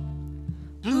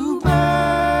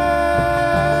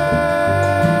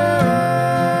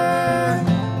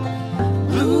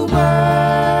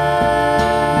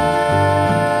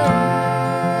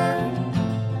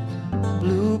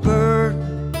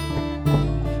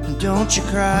 Don't you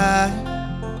cry,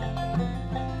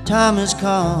 time has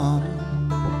come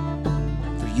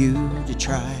for you to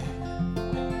try.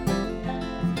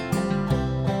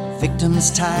 Victims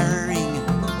tiring,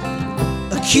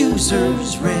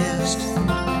 accusers rest.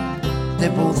 They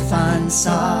both find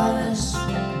solace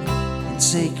in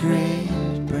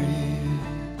sacred bread.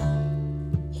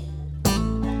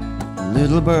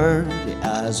 Little bird, the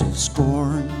eyes of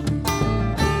scorn,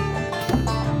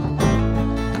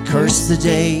 curse the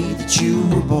day that you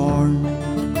were born.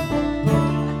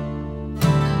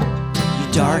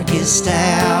 Your darkest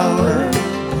hour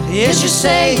is your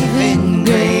saving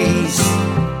grace.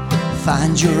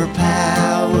 Find your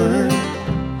power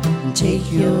and take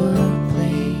your place.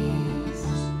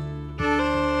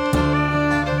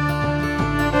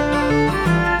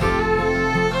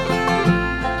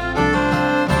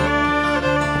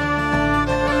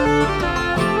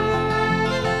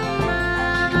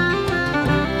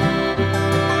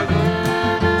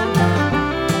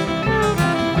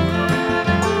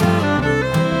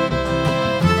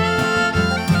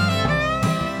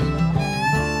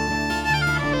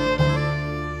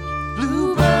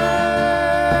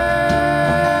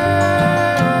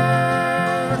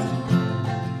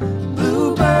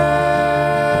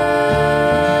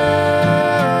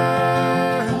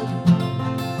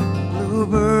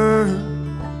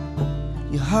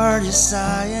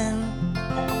 Sighing,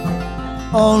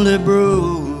 only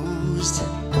bruised.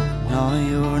 No,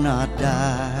 you're not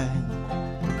dying.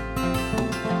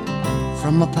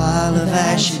 From a pile of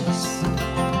ashes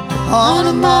on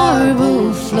a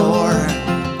marble floor,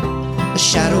 a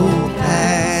shadow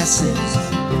passes,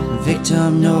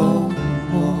 victim no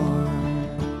more.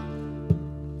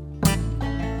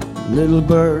 Little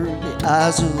bird, the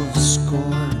eyes of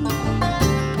scorn,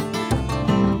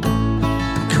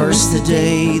 curse the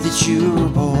day that you were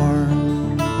born.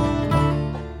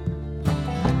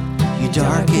 Your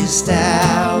darkest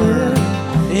hour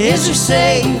is your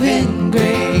saving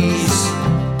grace.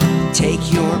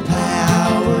 Take your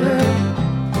power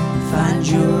and find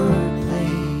your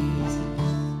place.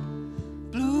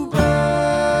 Bluebird,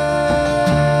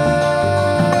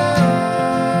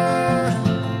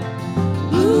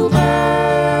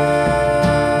 bluebird,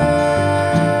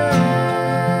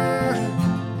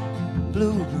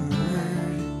 bluebird.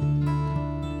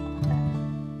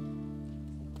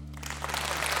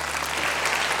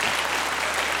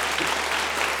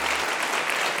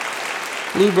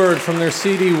 Bluebird from their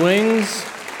CD Wings.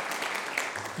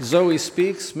 ZOE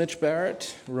Speaks, Mitch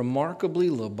Barrett,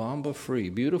 remarkably La Bamba free.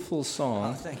 Beautiful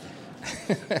song. Oh, thank you.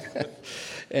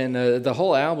 And the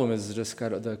whole album has just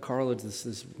got the Carla,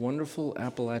 this wonderful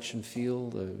Appalachian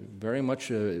feel, very much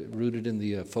rooted in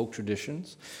the folk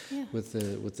traditions, Yeah. with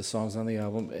the songs on the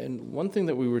album. And one thing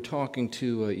that we were talking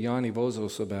to Yanni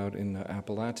Vozos about in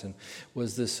Appalatin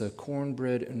was this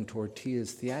cornbread and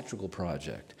tortillas theatrical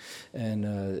project. And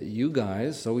you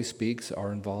guys, ZOE Speaks,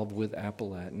 are involved with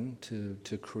Appalatin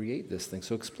to create this thing.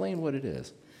 So explain what it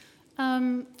is.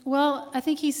 Well, I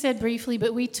think he said briefly,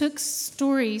 but we took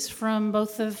stories from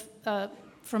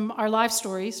from our live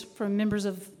stories from members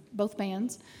of both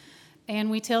bands, and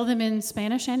we tell them in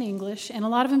Spanish and English, and a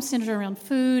lot of them centered around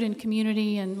food and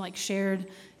community and like shared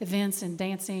events and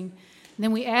dancing. And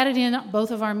then we added in both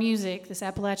of our music, this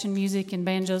Appalachian music and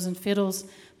banjos and fiddles.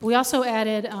 But we also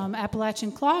added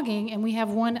Appalachian clogging, and we have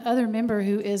one other member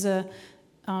who is a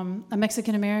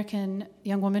Mexican-American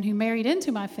young woman who married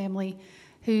into my family,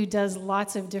 who does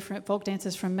lots of different folk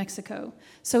dances from Mexico.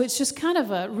 So it's just kind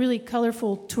of a really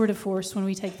colorful tour de force when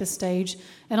we take the stage.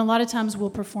 And a lot of times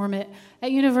we'll perform it at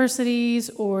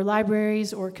universities or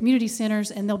libraries or community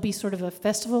centers, and there'll be sort of a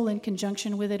festival in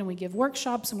conjunction with it, and we give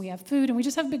workshops and we have food, and we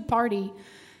just have a big party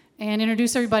and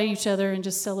introduce everybody to each other and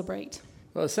just celebrate.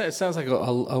 Well, it sounds like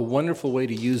a wonderful way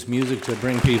to use music to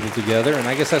bring people together, and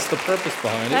I guess that's the purpose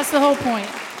behind it. That's the whole point.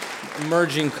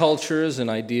 Merging cultures and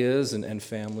ideas and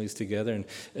families together.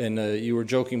 And you were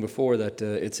joking before that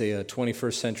it's a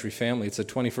 21st century family. It's a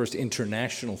 21st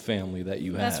international family that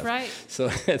you have. That's right. So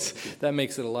that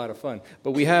makes it a lot of fun.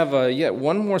 But we have yet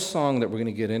one more song that we're going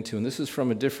to get into, and this is from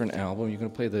a different album. You're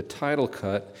going to play the title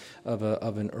cut of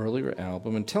an earlier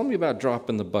album. And tell me about Drop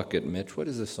in the Bucket, Mitch. What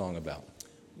is this song about?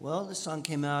 Well, this song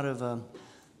came out of...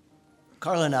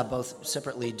 Carla and I both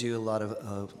separately do a lot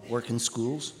of work in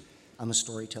schools. I'm a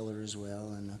storyteller as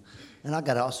well, and I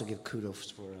got to also give kudos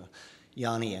for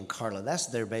Yanni and Carla. That's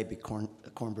their baby,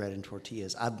 cornbread and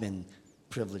tortillas. I've been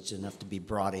privileged enough to be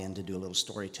brought in to do a little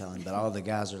storytelling, but all the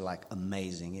guys are like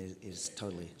amazing. It's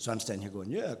totally. So I'm standing here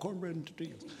going, yeah, cornbread and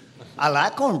tortillas. I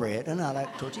like cornbread and I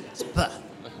like tortillas. But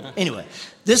anyway,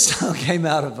 this song came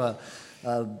out of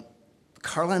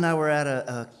Carla and I were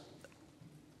at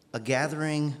a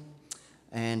gathering,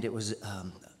 and it was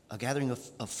a gathering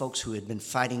of folks who had been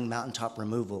fighting mountaintop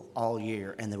removal all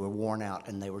year, and they were worn out,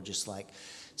 and they were just like,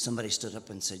 somebody stood up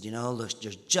and said, look,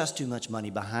 there's just too much money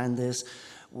behind this.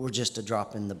 We're just a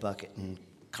drop in the bucket. And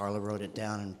Carla wrote it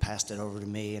down and passed it over to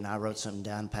me, and I wrote something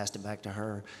down and passed it back to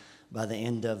her. By the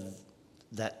end of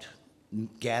that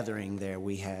gathering there,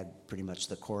 we had pretty much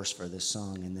the chorus for this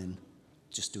song, and then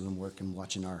just doing work and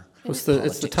watching our it's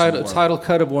the title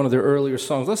cut of one of their earlier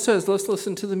songs. Let's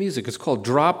listen to the music. It's called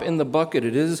Drop in the Bucket.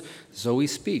 It is ZOE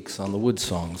Speaks on the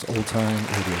WoodSongs Old Time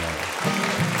Radio Hour.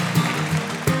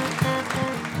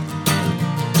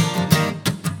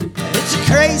 It's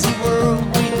a crazy world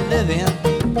we live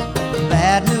in,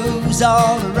 bad news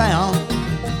all around.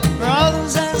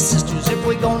 Brothers and sisters, if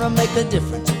we're gonna make a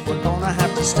difference, we're gonna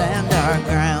have to stand our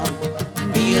ground.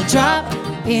 Be a drop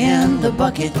in the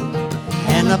bucket,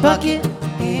 and the bucket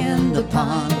in the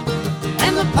pond,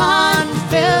 and the pond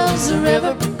fills the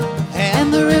river,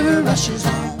 and the river rushes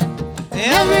on.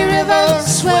 Every river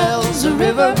swells the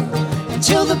river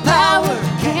until the power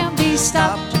can't be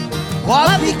stopped.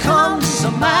 What becomes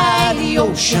a mighty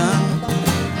ocean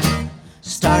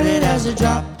started as a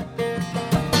drop.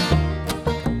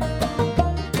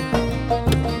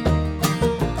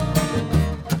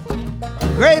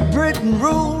 Great Britain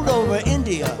ruled over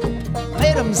India,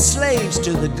 made them slaves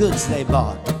to the goods they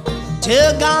bought.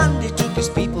 Till Gandhi took his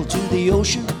people to the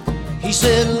ocean. He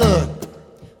said, look,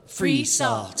 free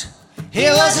salt.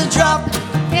 Here was a drop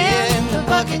in the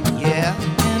bucket, yeah,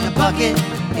 in the bucket,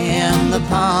 in the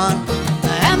pond.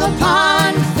 And the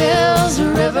pond fills the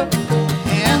river,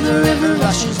 and the river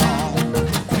rushes on.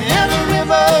 And the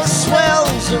river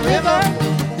swells the river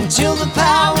until the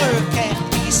power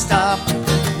can't be stopped.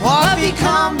 What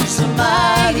becomes a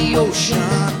mighty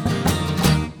ocean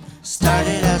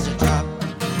started as a drop.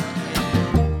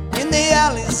 In the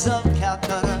alleys of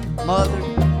Calcutta, Mother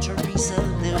Teresa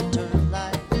lived her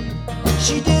life.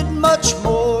 She did much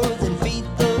more than feed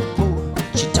the poor.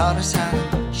 She taught us how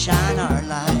to shine our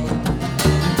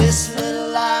light. This little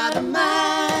light of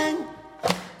mine,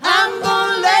 I'm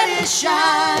gonna let it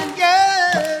shine,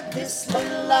 yeah. This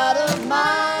little light of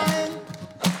mine,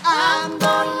 I'm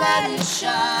gonna let it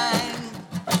shine.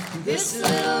 This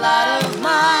little light of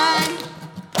mine,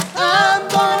 I'm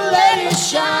gonna let it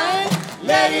shine.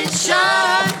 Let it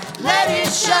shine, let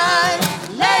it shine,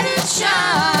 let it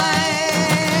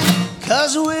shine.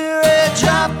 'Cause we're a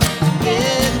drop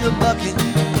in the bucket,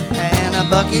 and a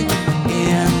bucket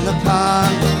in the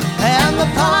pond. And the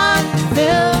pond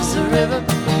fills the river,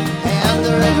 and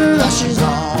the river rushes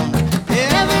on.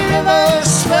 Every river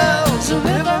swells the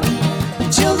river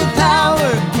until the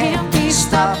power can't be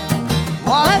stopped.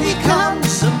 What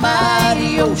becomes a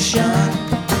mighty ocean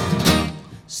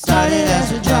started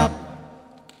as a drop.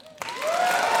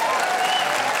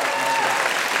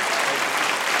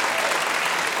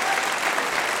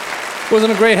 Wasn't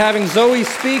it great having ZOE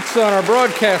Speaks on our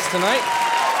broadcast tonight?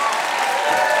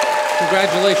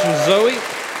 Congratulations, ZOE.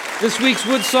 This week's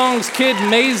WoodSongs Kid,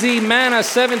 Maizie Manna,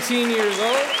 17 years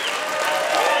old.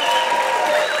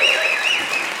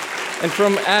 And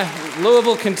from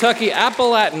Louisville, Kentucky,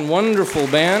 Appalatin, wonderful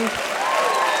band.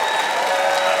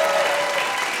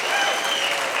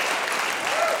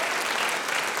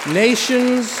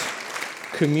 Nations,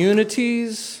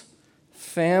 communities,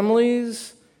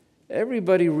 families,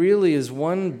 everybody really is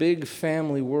one big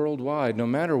family worldwide. No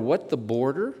matter what the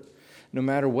border, no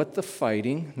matter what the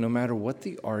fighting, no matter what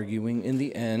the arguing, in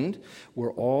the end,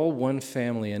 we're all one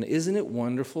family. And isn't it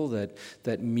wonderful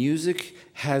that music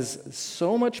has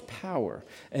so much power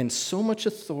and so much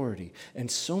authority and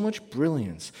so much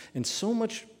brilliance and so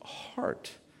much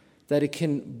heart that it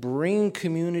can bring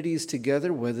communities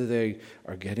together, whether they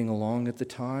are getting along at the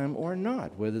time or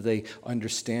not, whether they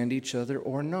understand each other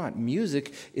or not.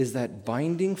 Music is that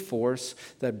binding force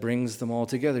that brings them all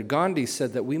together. Gandhi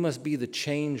said that we must be the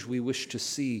change we wish to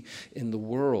see in the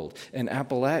world, and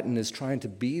Appalatin is trying to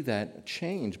be that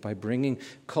change by bringing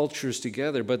cultures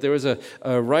together. But there was a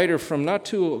writer from not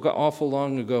too awful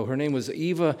long ago, her name was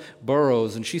Eva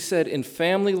Burroughs, and she said, in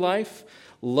family life,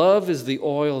 love is the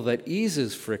oil that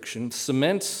eases friction,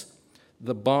 cements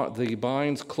the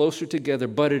binds closer together,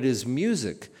 but it is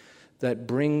music that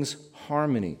brings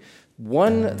harmony.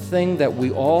 One thing that we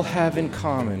all have in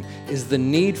common is the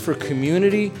need for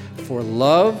community, for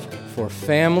love, for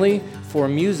family, for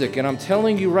music. And I'm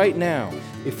telling you right now,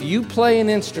 if you play an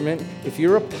instrument, if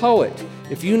you're a poet,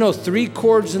 if you know 3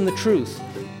 chords in the truth,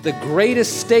 the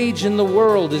greatest stage in the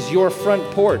world is your front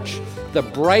porch. The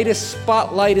brightest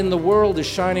spotlight in the world is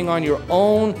shining on your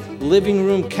own living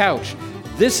room couch.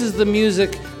 This is the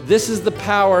music This is the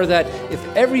power that if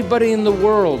everybody in the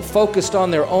world focused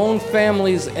on their own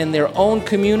families and their own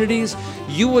communities,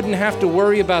 you wouldn't have to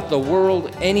worry about the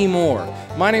world anymore.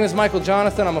 My name is Michael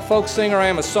Jonathan. I'm a folk singer. I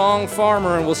am a song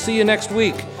farmer, and we'll see you next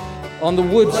week on the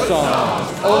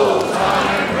WoodSongs Old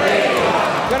Time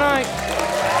Radio. Good night.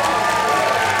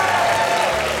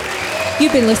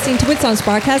 You've been listening to WoodSongs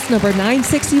broadcast number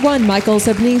 961. Michael's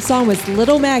opening song was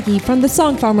Little Maggie from the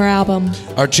Song Farmer album.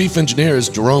 Our chief engineer is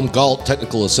Jerome Galt.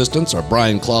 Technical assistants are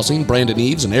Brian Clausing, Brandon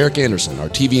Eves, and Eric Anderson. Our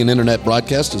TV and internet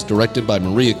broadcast is directed by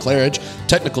Maria Claridge,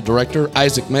 technical director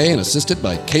Isaac May, and assisted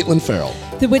by Caitlin Farrell.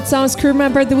 The WoodSongs crew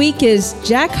member of the week is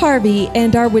Jack Harvey,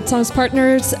 and our WoodSongs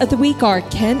partners of the week are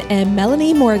Ken and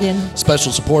Melanie Morgan.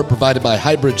 Special support provided by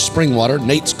Highbridge Springwater,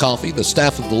 Nate's Coffee, the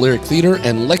staff of the Lyric Theater,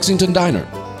 and Lexington Diner.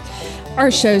 Our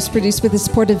show is produced with the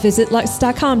support of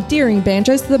VisitLux.com, Deering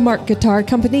Banjos, the Mark Guitar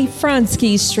Company,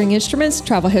 Franski's String Instruments,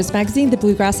 Travel Host Magazine, the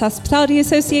Bluegrass Hospitality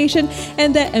Association,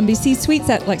 and the NBC Suites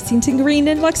at Lexington Green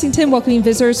in Lexington, welcoming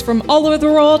visitors from all over the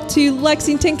world to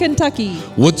Lexington, Kentucky.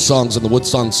 WoodSongs and the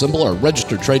WoodSongs symbol are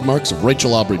registered trademarks of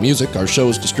Rachel Aubrey Music. Our show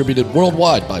is distributed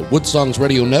worldwide by WoodSongs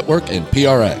Radio Network and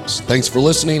PRX. Thanks for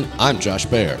listening. I'm Josh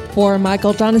Baer. For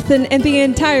Michael Jonathan and the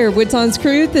entire WoodSongs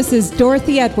crew, this is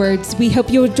Dorothy Edwards. We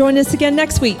hope you'll join us again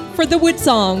next week for the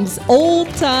WoodSongs Old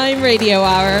Time Radio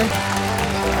Hour.